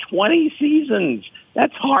for 20 seasons.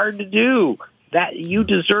 That's hard to do. That you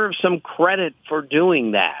deserve some credit for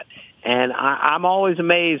doing that. And I'm always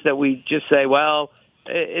amazed that we just say, well,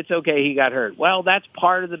 it's okay, he got hurt. Well, that's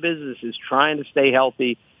part of the business, is trying to stay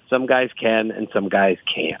healthy. Some guys can and some guys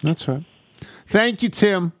can't. That's right. Thank you,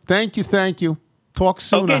 Tim. Thank you. Talk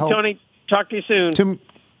soon. Okay, Tony. Talk to you soon. Tim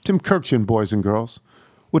Kirkjian, boys and girls.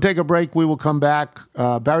 We'll take a break. We will come back.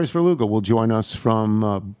 Barry Svrluga will join us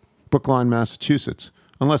from Brookline, Massachusetts.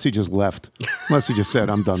 Unless he just left. Unless he just said,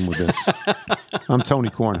 I'm done with this. I'm Tony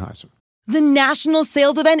Kornheiser. The national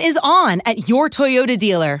sales event is on at your Toyota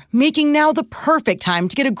dealer, making now the perfect time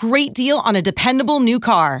to get a great deal on a dependable new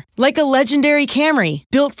car. Like a legendary Camry,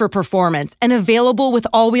 built for performance and available with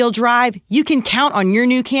all-wheel drive, you can count on your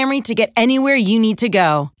new Camry to get anywhere you need to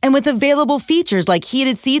go. And with available features like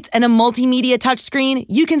heated seats and a multimedia touchscreen,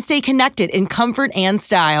 you can stay connected in comfort and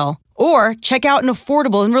style. Or check out an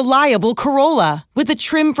affordable and reliable Corolla with a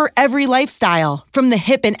trim for every lifestyle, from the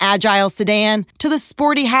hip and agile sedan to the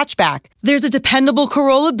sporty hatchback. There's a dependable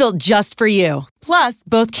Corolla built just for you. Plus,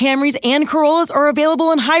 both Camrys and Corollas are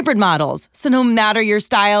available in hybrid models, so no matter your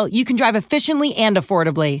style, you can drive efficiently and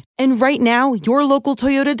affordably. And right now, your local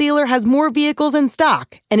Toyota dealer has more vehicles in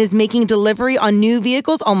stock and is making delivery on new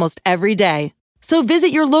vehicles almost every day. So visit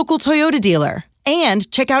your local Toyota dealer. And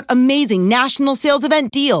check out amazing national sales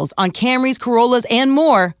event deals on Camrys, Corollas, and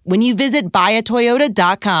more when you visit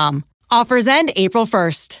buyatoyota.com. Offers end April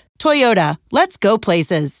 1st. Toyota, let's go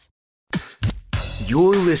places.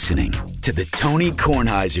 You're listening to the Tony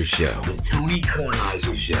Kornheiser Show. The Tony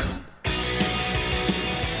Kornheiser Show.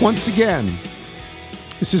 Once again,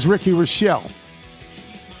 this is Ricky Rochelle.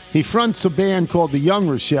 He fronts a band called the Young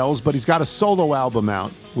Rochelles, but he's got a solo album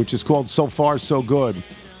out, which is called So Far, So Good.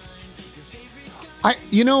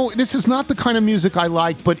 This is not the kind of music I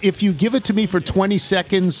like, but if you give it to me for 20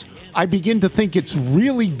 seconds, I begin to think it's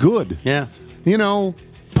really good. Yeah.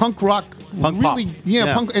 Punk rock, punk really, pop.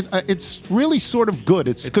 Yeah. Punk. It's really sort of good.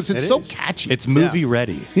 It's because it's so catchy. It's movie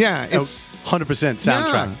ready. Yeah, it's 100%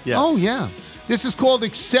 soundtrack. Yeah. Yes. Oh yeah, this is called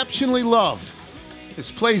Exceptionally Loved.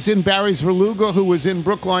 This plays in Barry's Verluga, who was in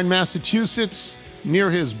Brookline, Massachusetts, near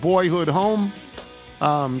his boyhood home,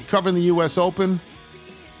 covering the U.S. Open.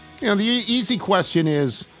 The easy question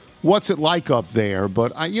is, what's it like up there?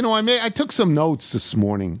 But I took some notes this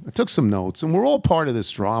morning. And we're all part of this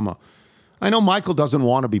drama. I know Michael doesn't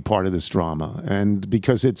want to be part of this drama, and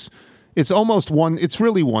because it's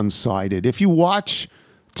really one-sided. If you watch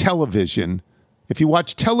television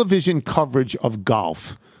coverage of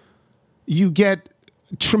golf, you get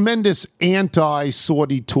tremendous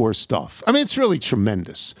anti-Saudi tour stuff. I mean, it's really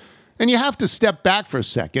tremendous. And you have to step back for a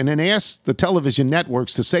second and ask the television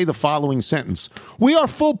networks to say the following sentence. We are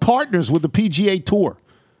full partners with the PGA Tour.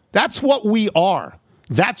 That's what we are.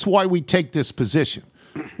 That's why we take this position.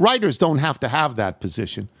 Writers don't have to have that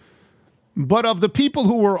position. But of the people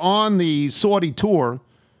who were on the Saudi tour,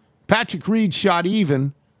 Patrick Reed shot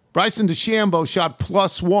even, Bryson DeChambeau shot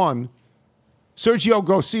 +1, Sergio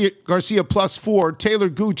Garcia +4, Taylor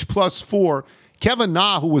Gooch +4, Kevin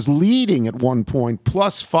Na, who was leading at one point,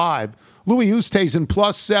 +5, Louis Oosthuizen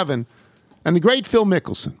 +7, and the great Phil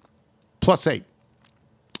Mickelson +8.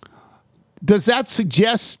 Does that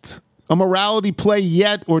suggest a morality play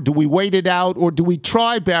yet, or do we wait it out, or do we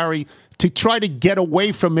try, Barry, to try to get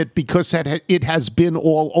away from it because it has been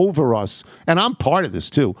all over us? And I'm part of this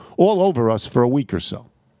too, all over us for a week or so.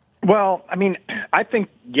 Well, I mean, I think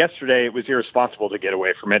yesterday it was irresponsible to get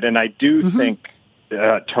away from it, and I do think,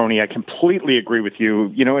 Tony, I completely agree with you.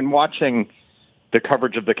 In watching the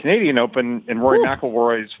coverage of the Canadian Open and Rory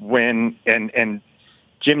McIlroy's win and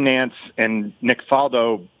Jim Nantz and Nick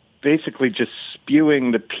Faldo basically just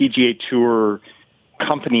spewing the PGA Tour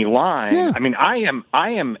company line. Yeah. I mean, I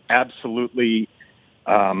am absolutely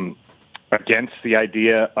against the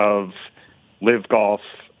idea of live golf,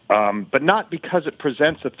 but not because it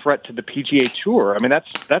presents a threat to the PGA Tour. I mean,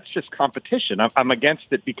 that's just competition. I'm against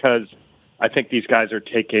it because I think these guys are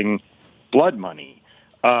taking blood money.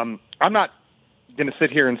 I'm not going to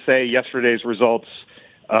sit here and say yesterday's results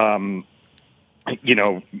have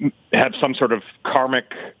some sort of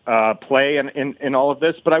karmic play in all of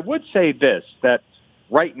this. But I would say this, that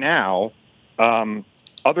right now,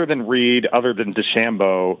 other than Reed, other than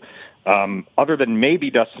DeChambeau, other than maybe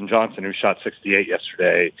Dustin Johnson, who shot 68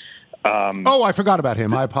 yesterday. I forgot about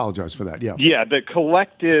him. I apologize for that. Yeah. Yeah, the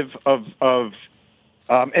collective of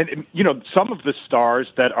some of the stars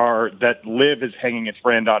that Liv is hanging its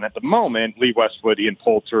brand on at the moment, Lee Westwood, Ian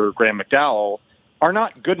Poulter, Graham McDowell, are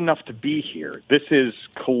not good enough to be here. This is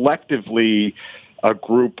collectively a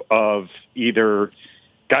group of either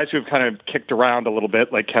guys who have kind of kicked around a little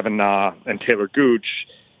bit, like Kevin Na and Taylor Gooch,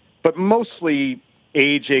 but mostly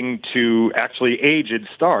aging to actually aged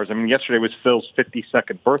stars. I mean, yesterday was Phil's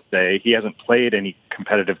 52nd birthday. He hasn't played any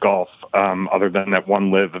competitive golf other than that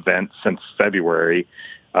one live event since February.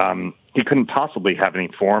 He couldn't possibly have any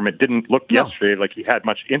form. It didn't look yesterday like he had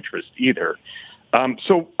much interest either.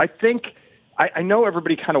 So I think I know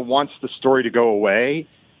everybody kind of wants the story to go away.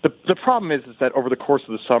 The problem is that over the course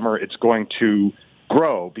of the summer, it's going to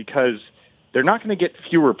grow because they're not going to get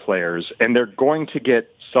fewer players, and they're going to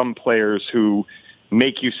get some players who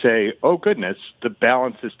make you say, oh, goodness, the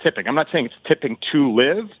balance is tipping. I'm not saying it's tipping to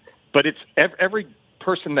live, but it's every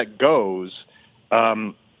person that goes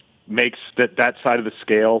makes that side of the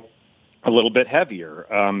scale a little bit heavier.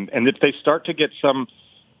 And if they start to get some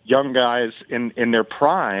young guys in their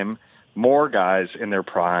prime, more guys in their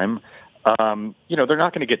prime, they're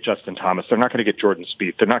not going to get Justin Thomas. They're not going to get Jordan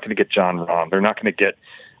Spieth. They're not going to get Jon Rahm. They're not going to get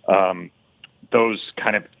those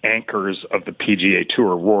kind of anchors of the PGA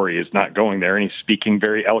Tour. Rory is not going there, and he's speaking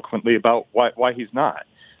very eloquently about why he's not.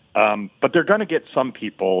 But they're going to get some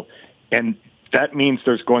people, and that means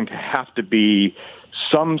there's going to have to be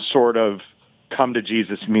some sort of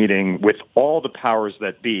come-to-Jesus meeting with all the powers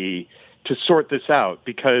that be to sort this out,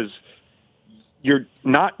 because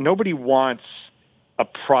nobody wants a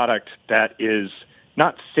product that is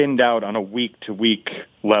not thinned out on a week-to-week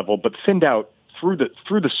level, but thinned out through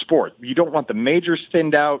the sport. You don't want the majors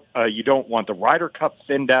thinned out. You don't want the Ryder Cup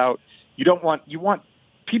thinned out. You want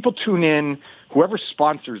people tune in, whoever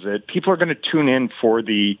sponsors it, people are going to tune in for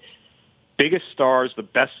the biggest stars, the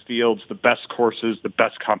best fields, the best courses, the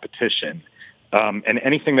best competition. And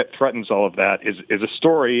anything that threatens all of that is a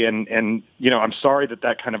story. And I'm sorry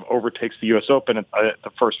that kind of overtakes the U.S. Open at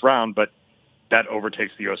the first round, but that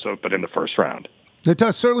overtakes the U.S. Open in the first round. It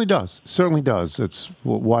does, certainly does. It's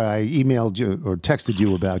why I emailed you or texted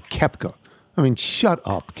you about Koepka. I mean, shut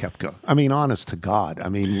up, Koepka. I mean, honest to God. I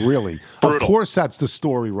mean, really. Brutal. Of course, that's the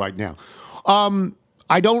story right now.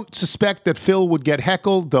 I don't suspect that Phil would get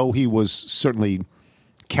heckled, though he was certainly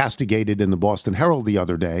castigated in the Boston Herald the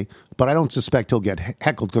other day. But I don't suspect he'll get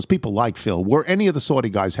heckled because people like Phil. Were any of the Saudi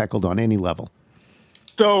guys heckled on any level?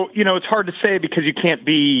 So, it's hard to say because you can't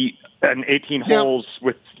be an 18 holes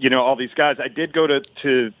with, all these guys. I did go to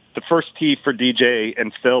the first tee for DJ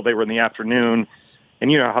and Phil. They were in the afternoon.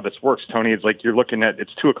 And you know how this works, Tony. It's like you're looking at,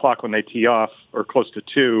 it's 2 o'clock when they tee off or close to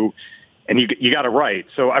 2, and you got it right.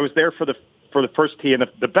 So I was there for the first tee, and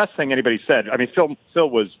the best thing anybody said, I mean, Phil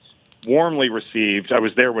was warmly received. I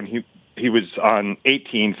was there when he was on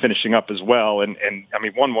 18 finishing up as well. And I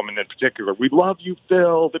mean, one woman in particular, we love you,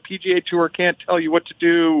 Phil. The PGA Tour can't tell you what to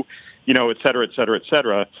do, et cetera, et cetera, et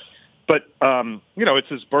cetera. But, it's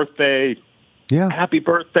his birthday. Yeah. Happy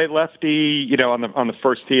birthday, Lefty, on the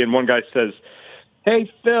first tee. And one guy says,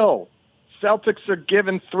 hey, Phil, Celtics are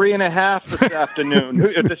giving 3.5 this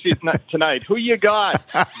afternoon. Tonight. Who you got?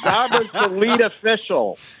 Robert's the lead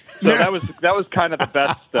official. So that was kind of the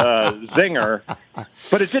best zinger.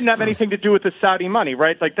 But it didn't have anything to do with the Saudi money,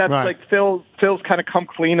 right? Like that's right. Like Phil's kind of come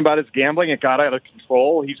clean about his gambling. It got out of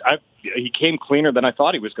control. He came cleaner than I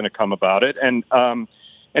thought he was going to come about it. And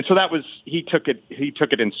so that was he took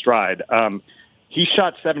it in stride. He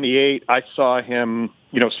shot 78. I saw him,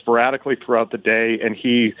 sporadically throughout the day, and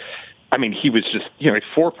he was just, he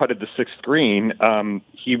 4-putted the 6th green.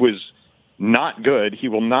 He was not good. He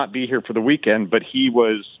will not be here for the weekend, but he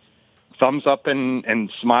was thumbs up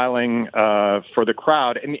and smiling for the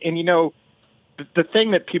crowd. And the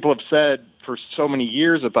thing that people have said for so many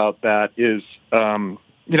years about that is,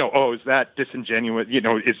 is that disingenuous?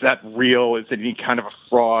 Is that real? Is it any kind of a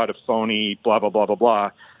fraud, a phony, blah, blah, blah, blah,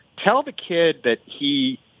 blah. Tell the kid that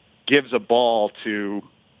he gives a ball to,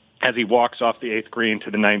 as he walks off the 8th green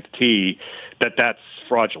to the 9th tee, that's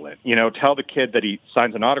fraudulent. Tell the kid that he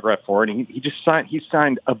signs an autograph for it, and he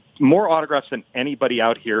signed more autographs than anybody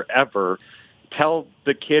out here ever. Tell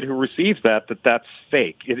the kid who receives that's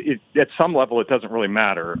fake. At some level, it doesn't really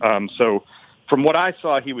matter. So from what I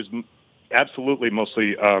saw, he was absolutely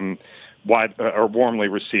mostly warmly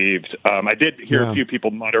received. I did hear a few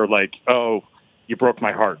people mutter like, oh, you broke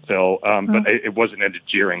my heart, Phil, but it wasn't in a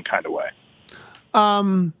jeering kind of way.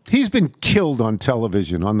 He's been killed on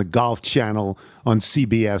television, on the Golf Channel, on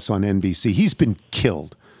CBS, on NBC. He's been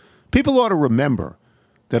killed. People ought to remember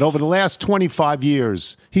that over the last 25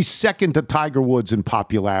 years, he's second to Tiger Woods in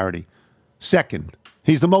popularity. Second.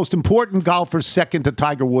 He's the most important golfer, second to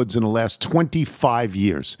Tiger Woods in the last 25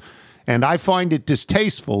 years. And I find it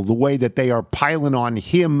distasteful the way that they are piling on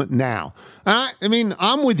him now.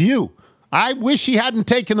 I'm with you. I wish he hadn't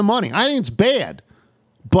taken the money. I think it's bad.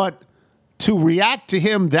 But to react to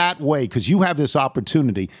him that way, because you have this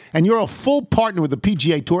opportunity, and you're a full partner with the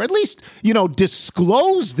PGA Tour, at least,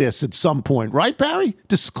 disclose this at some point, right, Barry?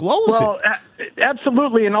 Disclose it.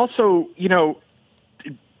 Absolutely. And also,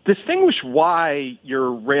 distinguish why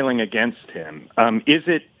you're railing against him. Is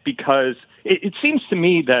it because it seems to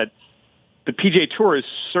me that the PGA Tour is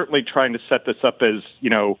certainly trying to set this up as,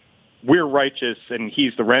 we're righteous and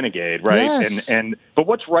he's the renegade, right? Yes. But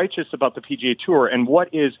what's righteous about the PGA Tour, and what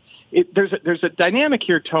is it? There's a dynamic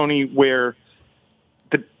here, Tony, where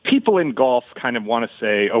the people in golf kind of want to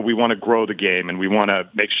say, "Oh, we want to grow the game and we want to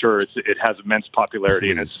make sure it has immense popularity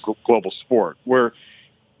and it's a global sport." Where,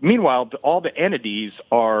 meanwhile, all the entities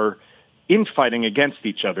are infighting against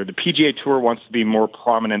each other. The PGA Tour wants to be more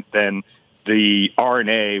prominent than the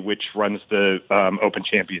R&A, which runs the Open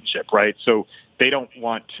Championship, right? So they don't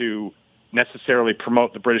want to necessarily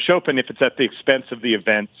promote the British Open if it's at the expense of the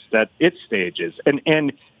events that it stages.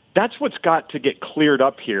 And that's what's got to get cleared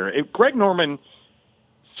up here. Greg Norman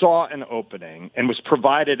saw an opening and was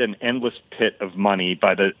provided an endless pit of money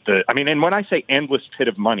by and when I say endless pit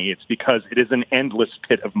of money, it's because it is an endless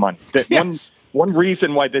pit of money. Yes. One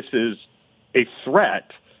reason why this is a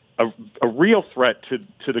threat, a real threat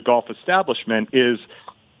to the golf establishment, is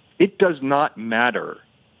it does not matter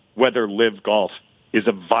whether LIV Golf is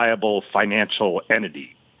a viable financial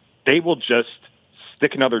entity. They will just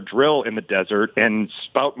stick another drill in the desert and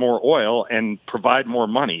spout more oil and provide more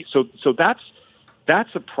money. So that's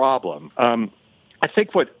a problem. I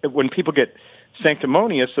think when people get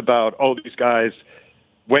sanctimonious about, oh, these guys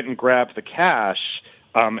went and grabbed the cash,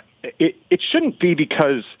 it shouldn't be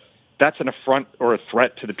because that's an affront or a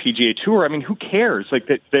threat to the PGA Tour. I mean, who cares? Like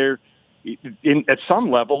that, they're at some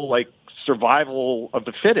level, like survival of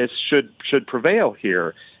the fittest should prevail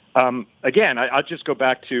here. Again, I'll just go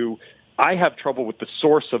back to, I have trouble with the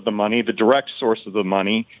source of the money, the direct source of the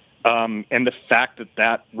money, and the fact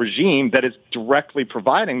that regime that is directly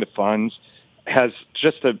providing the funds has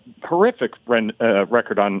just a horrific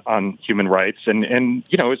record on human rights and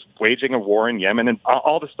is waging a war in Yemen and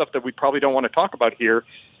all the stuff that we probably don't want to talk about here.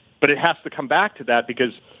 But it has to come back to that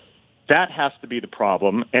because that has to be the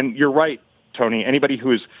problem. And you're right, Tony, anybody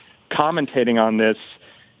who is commentating on this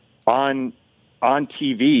on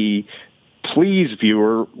TV, please,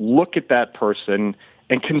 viewer, look at that person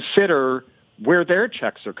and consider where their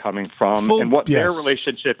checks are coming from and what their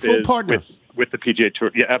relationship is with the PGA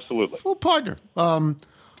Tour. Yeah, absolutely. Full partner. A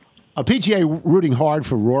PGA rooting hard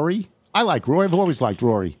for Rory. I like Rory. I've always liked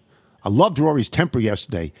Rory. I loved Rory's temper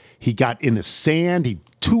yesterday. He got in the sand. He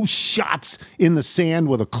 2 shots in the sand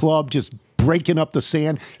with a club, just breaking up the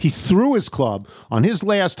sand. He threw his club on his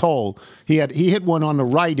last hole. He hit one on the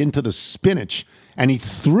right into the spinach, and he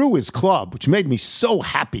threw his club, which made me so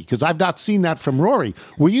happy because I've not seen that from Rory.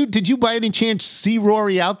 Did you by any chance see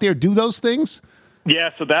Rory out there do those things? Yeah,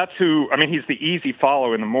 so that's who. I mean, he's the easy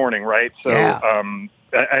follow in the morning, right? So, yeah.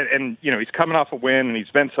 And he's coming off a win, and he's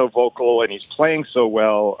been so vocal, and he's playing so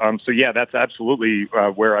well. So yeah, that's absolutely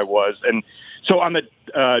where I was. And so on the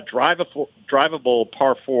drivable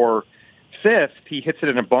par 4 fifth, he hits it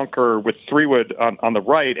in a bunker with 3-wood on the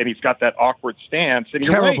right, and he's got that awkward stance. And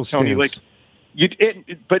you're terrible right, Tony. Stance.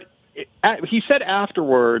 He said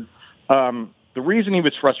afterward, the reason he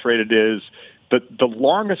was frustrated is the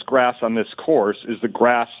longest grass on this course is the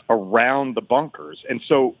grass around the bunkers. And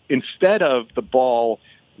so instead of the ball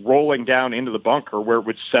rolling down into the bunker where it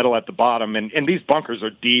would settle at the bottom, and these bunkers are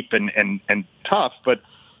deep and tough, but,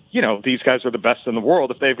 these guys are the best in the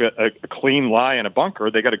world. If they've got a clean lie in a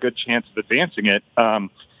bunker, they got a good chance of advancing it.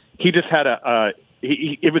 He just had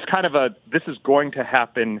it was kind of this is going to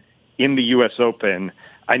happen in the U.S. Open.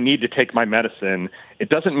 I need to take my medicine. It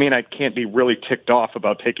doesn't mean I can't be really ticked off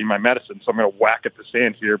about taking my medicine, so I'm going to whack at the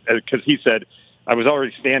sand here, because he said I was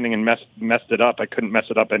already standing and messed it up. I couldn't mess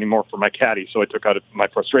it up anymore for my caddy, so I took out my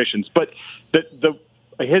frustrations. But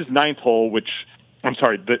his ninth hole,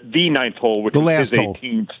 the ninth hole, which was his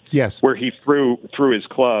 18th, yes, where he threw his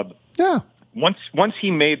club. Yeah. Once he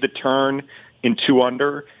made the turn in 2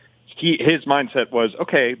 under, his mindset was,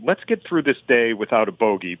 okay, let's get through this day without a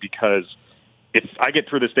bogey, because if I get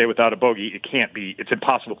through this day without a bogey, it's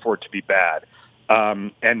impossible for it to be bad.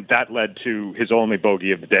 And that led to his only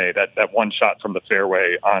bogey of the day, that one shot from the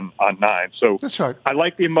fairway on 9. So that's right. I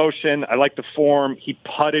like the emotion. I like the form. He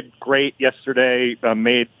putted great yesterday,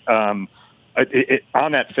 on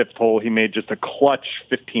that 5th hole, he made just a clutch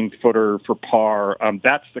 15-footer for par.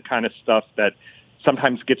 That's the kind of stuff that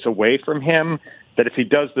sometimes gets away from him, that if he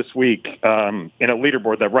does this week in a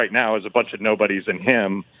leaderboard that right now is a bunch of nobodies in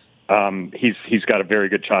him, he's got a very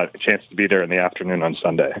good chance to be there in the afternoon on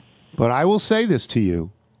Sunday. But I will say this to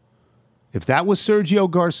you. If that was Sergio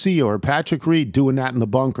Garcia or Patrick Reed doing that in the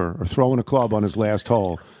bunker or throwing a club on his last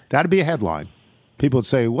hole, that'd be a headline. People would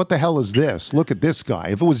say, what the hell is this? Look at this guy.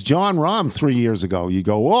 If it was John Rahm 3 years ago, you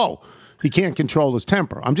go, whoa, he can't control his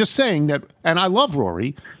temper. I'm just saying that, and I love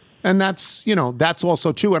Rory, and that's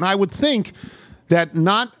also true. And I would think that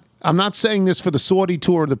I'm not saying this for the Saudi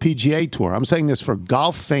Tour or the PGA Tour. I'm saying this for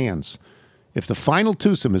golf fans. If the final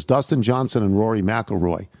twosome is Dustin Johnson and Rory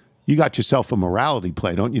McIlroy, you got yourself a morality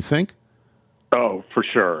play, don't you think? Oh, for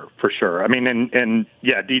sure. I mean, and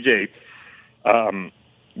yeah, DJ,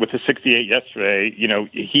 with the 68 yesterday,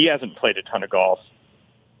 he hasn't played a ton of golf.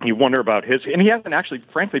 You wonder about and he hasn't actually,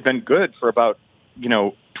 frankly, been good for about,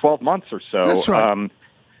 12 months or so. That's right.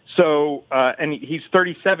 And he's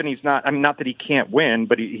 37. He's not, not that he can't win,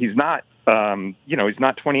 but he's not, he's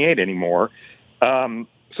not 28 anymore.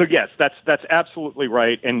 So yes, that's absolutely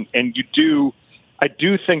right. And I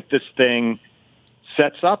do think this thing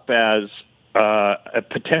sets up as a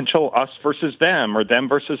potential us versus them or them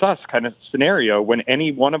versus us kind of scenario when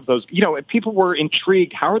any one of those, people were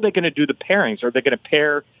intrigued. How are they going to do the pairings? Are they going to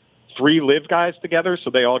pair 3 live guys together so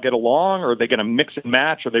they all get along? Or are they going to mix and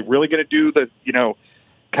match? Are they really going to do the,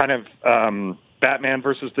 kind of Batman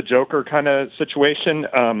versus the Joker kind of situation?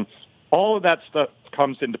 All of that stuff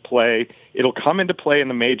comes into play. It'll come into play in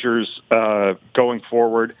the majors going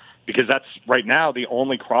forward, because that's right now the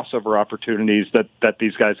only crossover opportunities that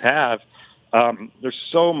these guys have. There's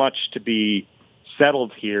so much to be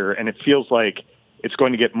settled here, and it feels like it's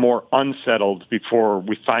going to get more unsettled before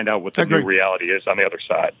we find out what the new reality is on the other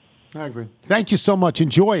side. I agree. Thank you so much.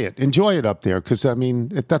 Enjoy it. Enjoy it up there because, I mean,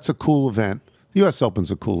 that's a cool event. The U.S.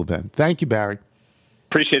 Open's a cool event. Thank you, Barry.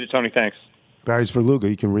 Appreciate it, Tony. Thanks. Barry's Verluga.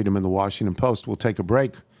 You can read him in the Washington Post. We'll take a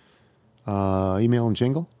break. Email and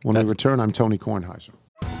jingle. When we return, I'm Tony Kornheiser.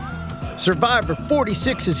 Survivor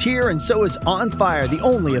 46 is here, and so is On Fire, the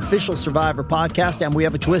only official Survivor podcast, and we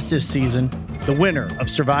have a twist this season. The winner of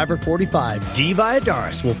Survivor 45, Dee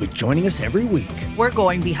Valladares, will be joining us every week. We're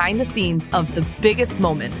going behind the scenes of the biggest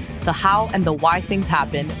moments, the how and the why things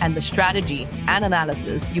happen, and the strategy and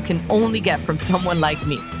analysis you can only get from someone like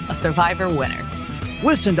me, a Survivor winner.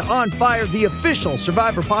 Listen to On Fire, the official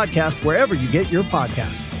Survivor podcast, wherever you get your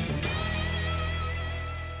podcasts.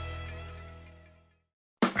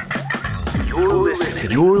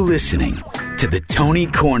 You're listening to the Tony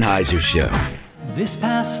Kornheiser Show. This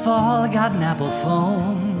past fall, I got an Apple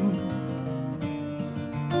phone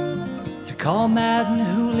to call Matt and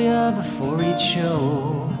Julia before each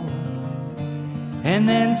show. And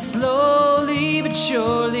then slowly but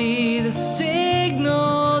surely the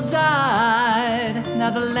signal died. Now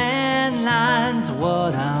the landline's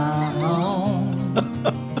what I'm on.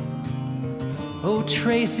 Oh,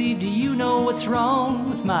 Tracy, do you know what's wrong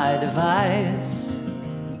with my device?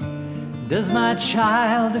 Does my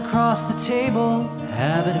child across the table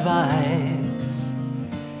have advice?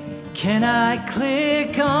 Can I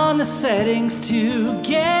click on the settings to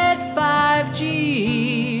get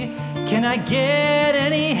 5G? Can I get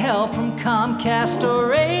any help from Comcast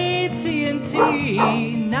or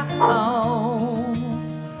AT&T? No,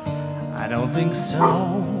 I don't think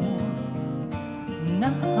so. No,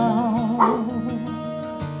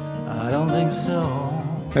 I don't think so.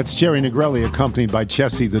 That's Jerry Negrelli, accompanied by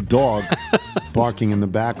Chessie the dog, barking in the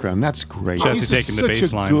background. That's great. Chessie He's taking the bass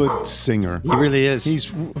such a line. good singer. He really is.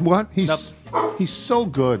 He's what? He's so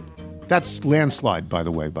good. That's Landslide, by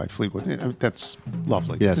the way, by Fleetwood. That's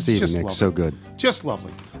lovely. Yeah, It's Steve just and Nick, lovely. so good. Just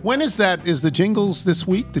lovely. When is that? Is the Jingles this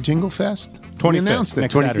week? The Jingle Fest? 25th, We announced it.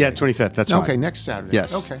 next Saturday. Yeah, 25th. That's right. Okay, next Saturday.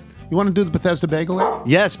 Yes. Okay. You want to do the Bethesda Bagel app?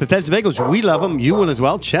 Yes, Bethesda Bagels. We love them. You will as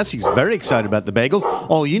well. Chessie's very excited about the bagels.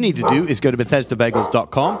 All you need to do is go to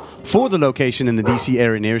BethesdaBagels.com for the location in the D.C.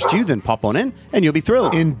 area nearest you. Then pop on in, and you'll be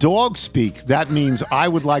thrilled. In dog speak, that means I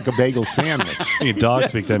would like a bagel sandwich. In dog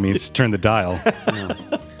speak, that means turn the dial.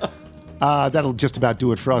 That'll just about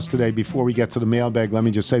do it for us today. Before we get to the mailbag, let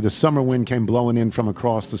me just say the summer wind came blowing in from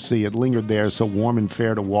across the sea. It lingered there, so warm and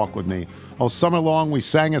fair to walk with me. All summer long, we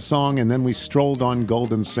sang a song, and then we strolled on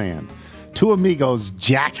golden sand. Two amigos,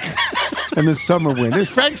 Jack and the summer wind. And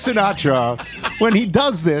Frank Sinatra, when he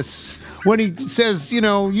does this, when he says,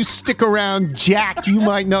 you stick around, Jack, you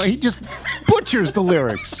might know, he just butchers the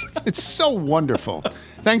lyrics. It's so wonderful.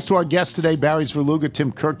 Thanks to our guests today, Barry's Verluga,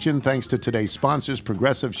 Tim Kirkjian. Thanks to today's sponsors,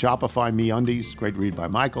 Progressive, Shopify, MeUndies. Great read by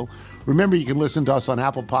Michael. Remember, you can listen to us on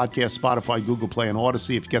Apple Podcasts, Spotify, Google Play, and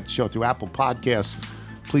Odyssey. If you get the show through Apple Podcasts,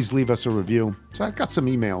 please leave us a review. So I've got some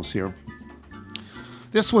emails here.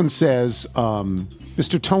 This one says,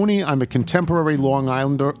 Mr. Tony, I'm a contemporary Long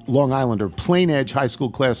Islander, Plain Edge High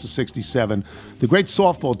School class of 67. The great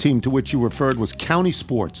softball team to which you referred was County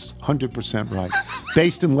Sports, 100% right,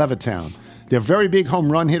 based in Levittown. Their very big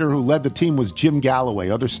home run hitter who led the team was Jim Galloway.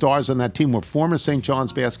 Other stars on that team were former St.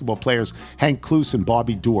 John's basketball players Hank Kluse and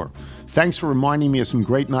Bobby Doerr. Thanks for reminding me of some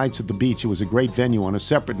great nights at the beach. It was a great venue. On a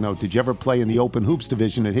separate note, did you ever play in the Open Hoops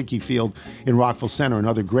division at Hickey Field in Rockville Center?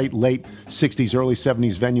 Another great late 60s, early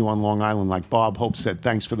 70s venue on Long Island, like Bob Hope said.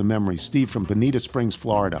 Thanks for the memory. Steve from Bonita Springs,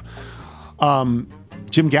 Florida.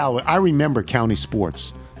 Jim Galloway, I remember County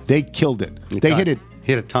Sports. They killed it. They hit it.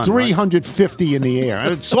 Hit a ton, 350 in the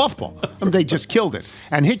air. It's softball. They just killed it.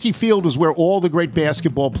 And Hickey Field was where all the great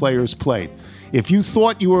basketball players played. If you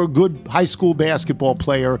thought you were a good high school basketball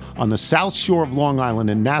player on the South Shore of Long Island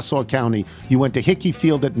in Nassau County, you went to Hickey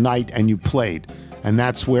Field at night and you played. And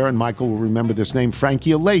that's where, and Michael will remember this name,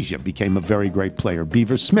 Frankie Alasia became a very great player.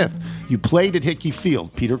 Beaver Smith, you played at Hickey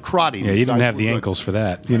Field. Peter Crotty. Yeah, you didn't have the ankles for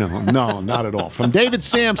that. No, not at all. From David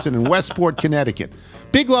Sampson in Westport, Connecticut.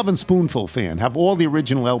 Big Love and Spoonful fan. Have all the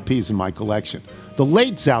original LPs in my collection. The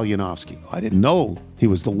late Zalyanovsky. I didn't know he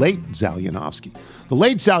was the late Zalyanovsky. The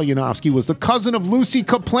late Zalyanovsky was the cousin of Lucy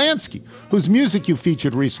Kaplansky, whose music you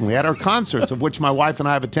featured recently at our concerts, of which my wife and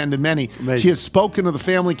I have attended many. Amazing. She has spoken of the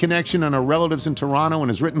family connection and her relatives in Toronto and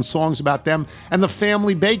has written songs about them and the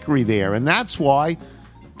family bakery there. And that's why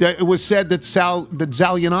it was said that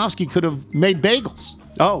Zalyanovsky could have made bagels.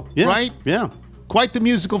 Oh, yeah. Right? Yeah. Quite the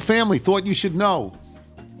musical family. Thought you should know.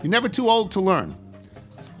 You're never too old to learn.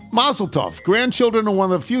 Mazel tov. Grandchildren are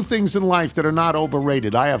one of the few things in life that are not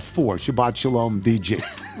overrated. I have 4. Shabbat shalom, DG.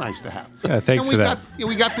 Nice to have. Yeah, thanks for that.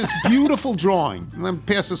 We got this beautiful drawing. And then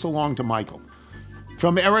pass this along to Michael.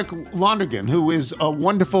 From Eric Lonergan, who is a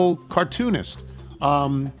wonderful cartoonist.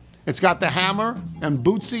 It's got the hammer and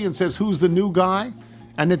Bootsy and says, who's the new guy?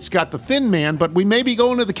 And it's got the thin man, but we may be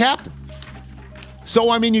going to the captain.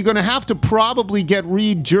 So, I mean, you're going to have to probably get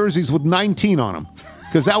Reed jerseys with 19 on them,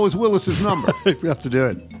 because that was Willis's number. We have to do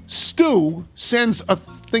it. Stu sends a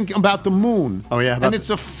thing about the moon. Oh, yeah? And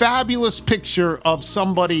it's a fabulous picture of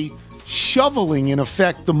somebody shoveling, in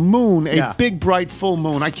effect, the moon, a big, bright, full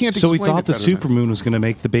moon. I can't explain it. So we thought the supermoon was going to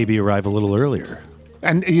make the baby arrive a little earlier.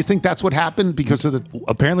 And you think that's what happened because of the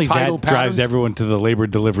Apparently tidal that drives patterns? everyone to the labor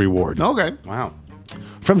delivery ward. Okay. Wow.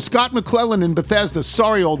 From Scott McClellan in Bethesda,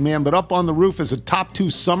 sorry, old man, but Up on the Roof is a top 2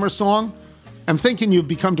 summer song. I'm thinking you've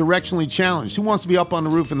become directionally challenged. Who wants to be up on the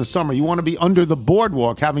roof in the summer? You want to be under the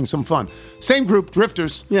boardwalk having some fun. Same group,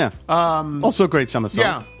 Drifters. Yeah. Also a great summer song.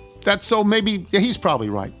 Yeah. That's so maybe, he's probably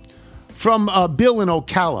right. From Bill in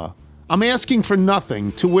Ocala, I'm asking for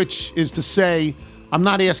nothing, to which is to say, I'm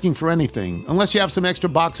not asking for anything, unless you have some extra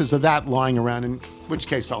boxes of that lying around, in which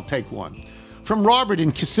case I'll take one. From Robert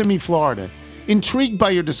in Kissimmee, Florida, intrigued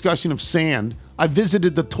by your discussion of sand, I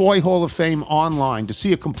visited the Toy Hall of Fame online to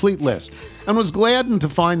see a complete list and was gladdened to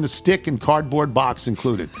find the stick and cardboard box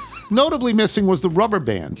included. Notably missing was the rubber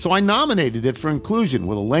band, so I nominated it for inclusion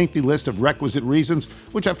with a lengthy list of requisite reasons,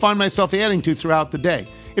 which I find myself adding to throughout the day.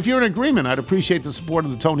 If you're in agreement, I'd appreciate the support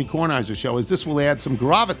of the Tony Kornheiser Show, as this will add some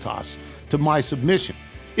gravitas to my submission.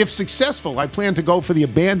 If successful, I plan to go for the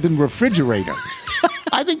abandoned refrigerator.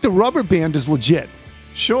 I think the rubber band is legit.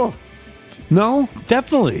 Sure. No?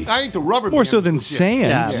 Definitely. I think the rubber More band so is than legit.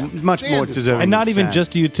 sand. Yeah, much Sand more is deserving. And not than even sand.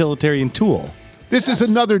 just a utilitarian tool. This is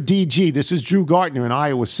another DG. This is Drew Gartner in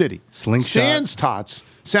Iowa City. Slingshot. Sans tots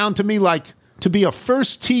sound to me like to be a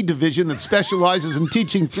first T division that specializes in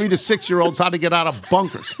teaching 3 to 6-year-olds how to get out of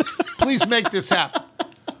bunkers. Please make this happen.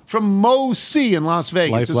 From Mo C in Las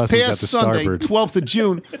Vegas. Life This lessons past at the Sunday, Starboard. 12th of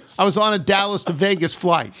June, I was on a Dallas to Vegas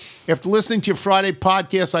flight. After listening to your Friday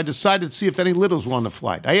podcast, I decided to see if any littles were on the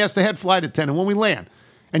flight. I asked the head flight attendant, when we land,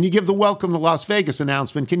 and you give the welcome to Las Vegas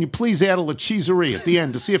announcement, can you please add a cheeserie at the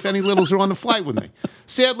end to see if any littles are on the flight with me?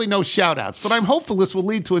 Sadly, no shout-outs, but I'm hopeful this will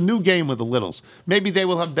lead to a new game with the littles. Maybe they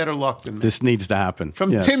will have better luck than me. This needs to happen.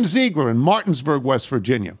 From Yes. Tim Ziegler in Martinsburg, West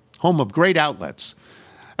Virginia, home of great outlets.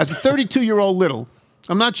 As a 32-year-old little,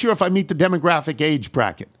 I'm not sure if I meet the demographic age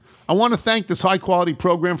bracket. I want to thank this high-quality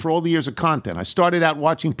program for all the years of content. I started out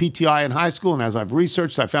watching PTI in high school, and as I've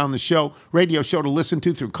researched, I found the radio show to listen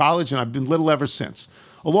to through college, and I've been little ever since.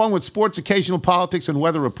 Along with sports, occasional politics, and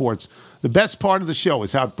weather reports, the best part of the show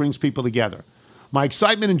is how it brings people together. My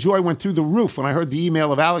excitement and joy went through the roof when I heard the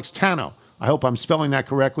email of Alex Tano. I hope I'm spelling that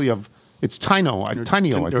correctly. It's Tineo, I think.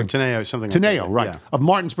 Or Teneo, something Teneo, like that. right. Yeah. Of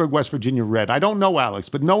Martinsburg, West Virginia Red. I don't know Alex,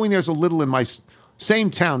 but knowing there's a little in my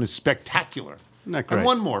same town is spectacular. Not great. And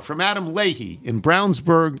one more from Adam Leahy in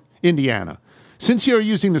Brownsburg, Indiana. Since you're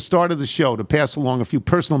using the start of the show to pass along a few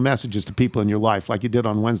personal messages to people in your life, like you did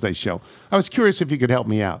on Wednesday's show, I was curious if you could help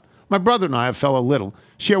me out. My brother and I, a fellow little,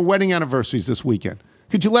 share wedding anniversaries this weekend.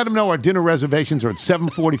 Could you let him know our dinner reservations are at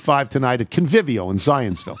 7:45 tonight at Convivio in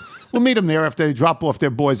Zionsville? We'll meet them there after they drop off their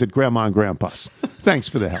boys at Grandma and Grandpa's. Thanks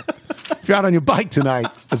for the help. If you're out on your bike tonight,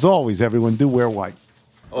 as always, everyone, do wear white.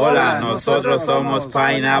 Hola, nosotros somos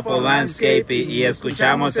Pineapple Landscaping y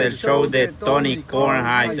escuchamos el show de Tony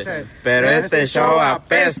Kornheiser, pero este show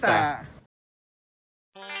apesta.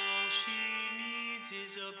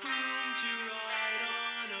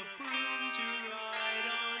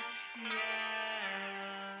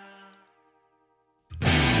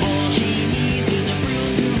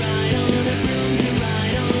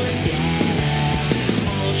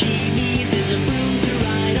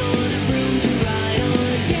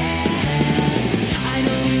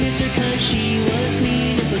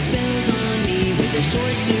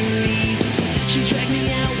 Sorcery. She dragged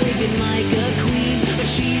me out, waking my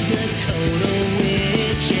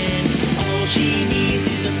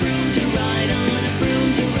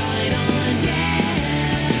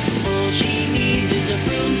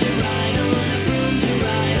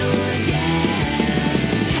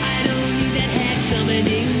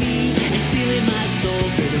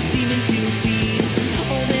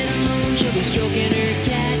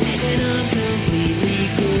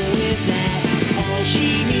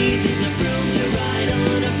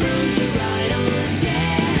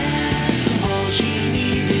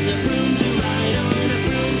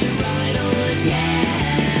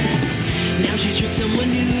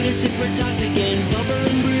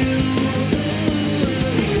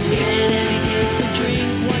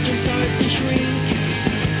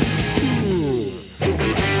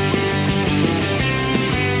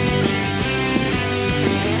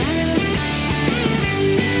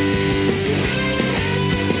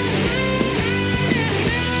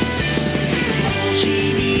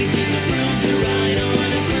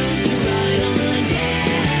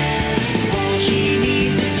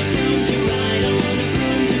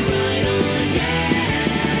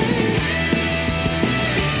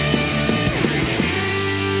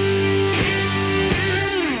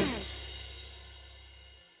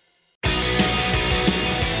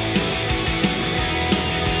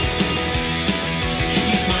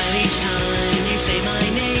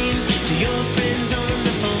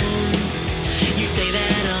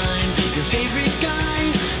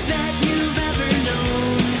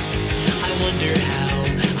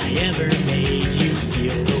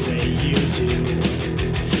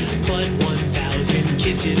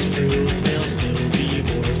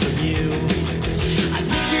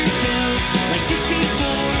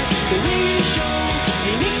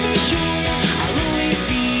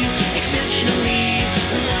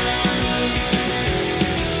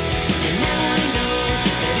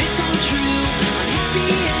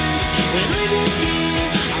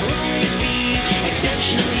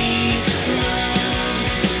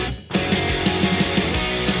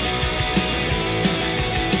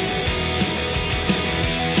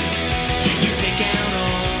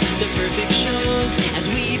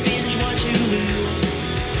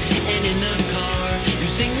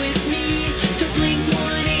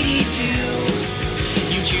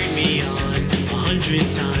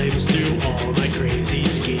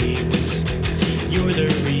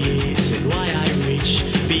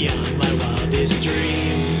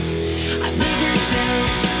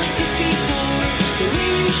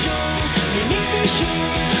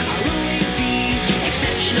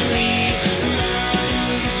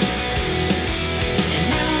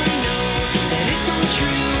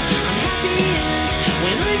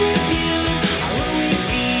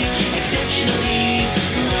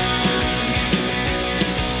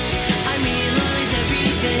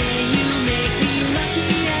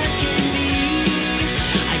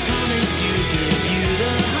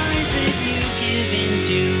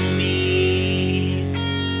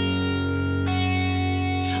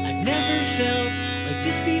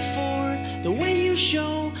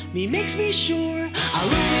sure I'll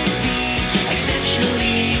always be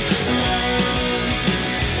exceptionally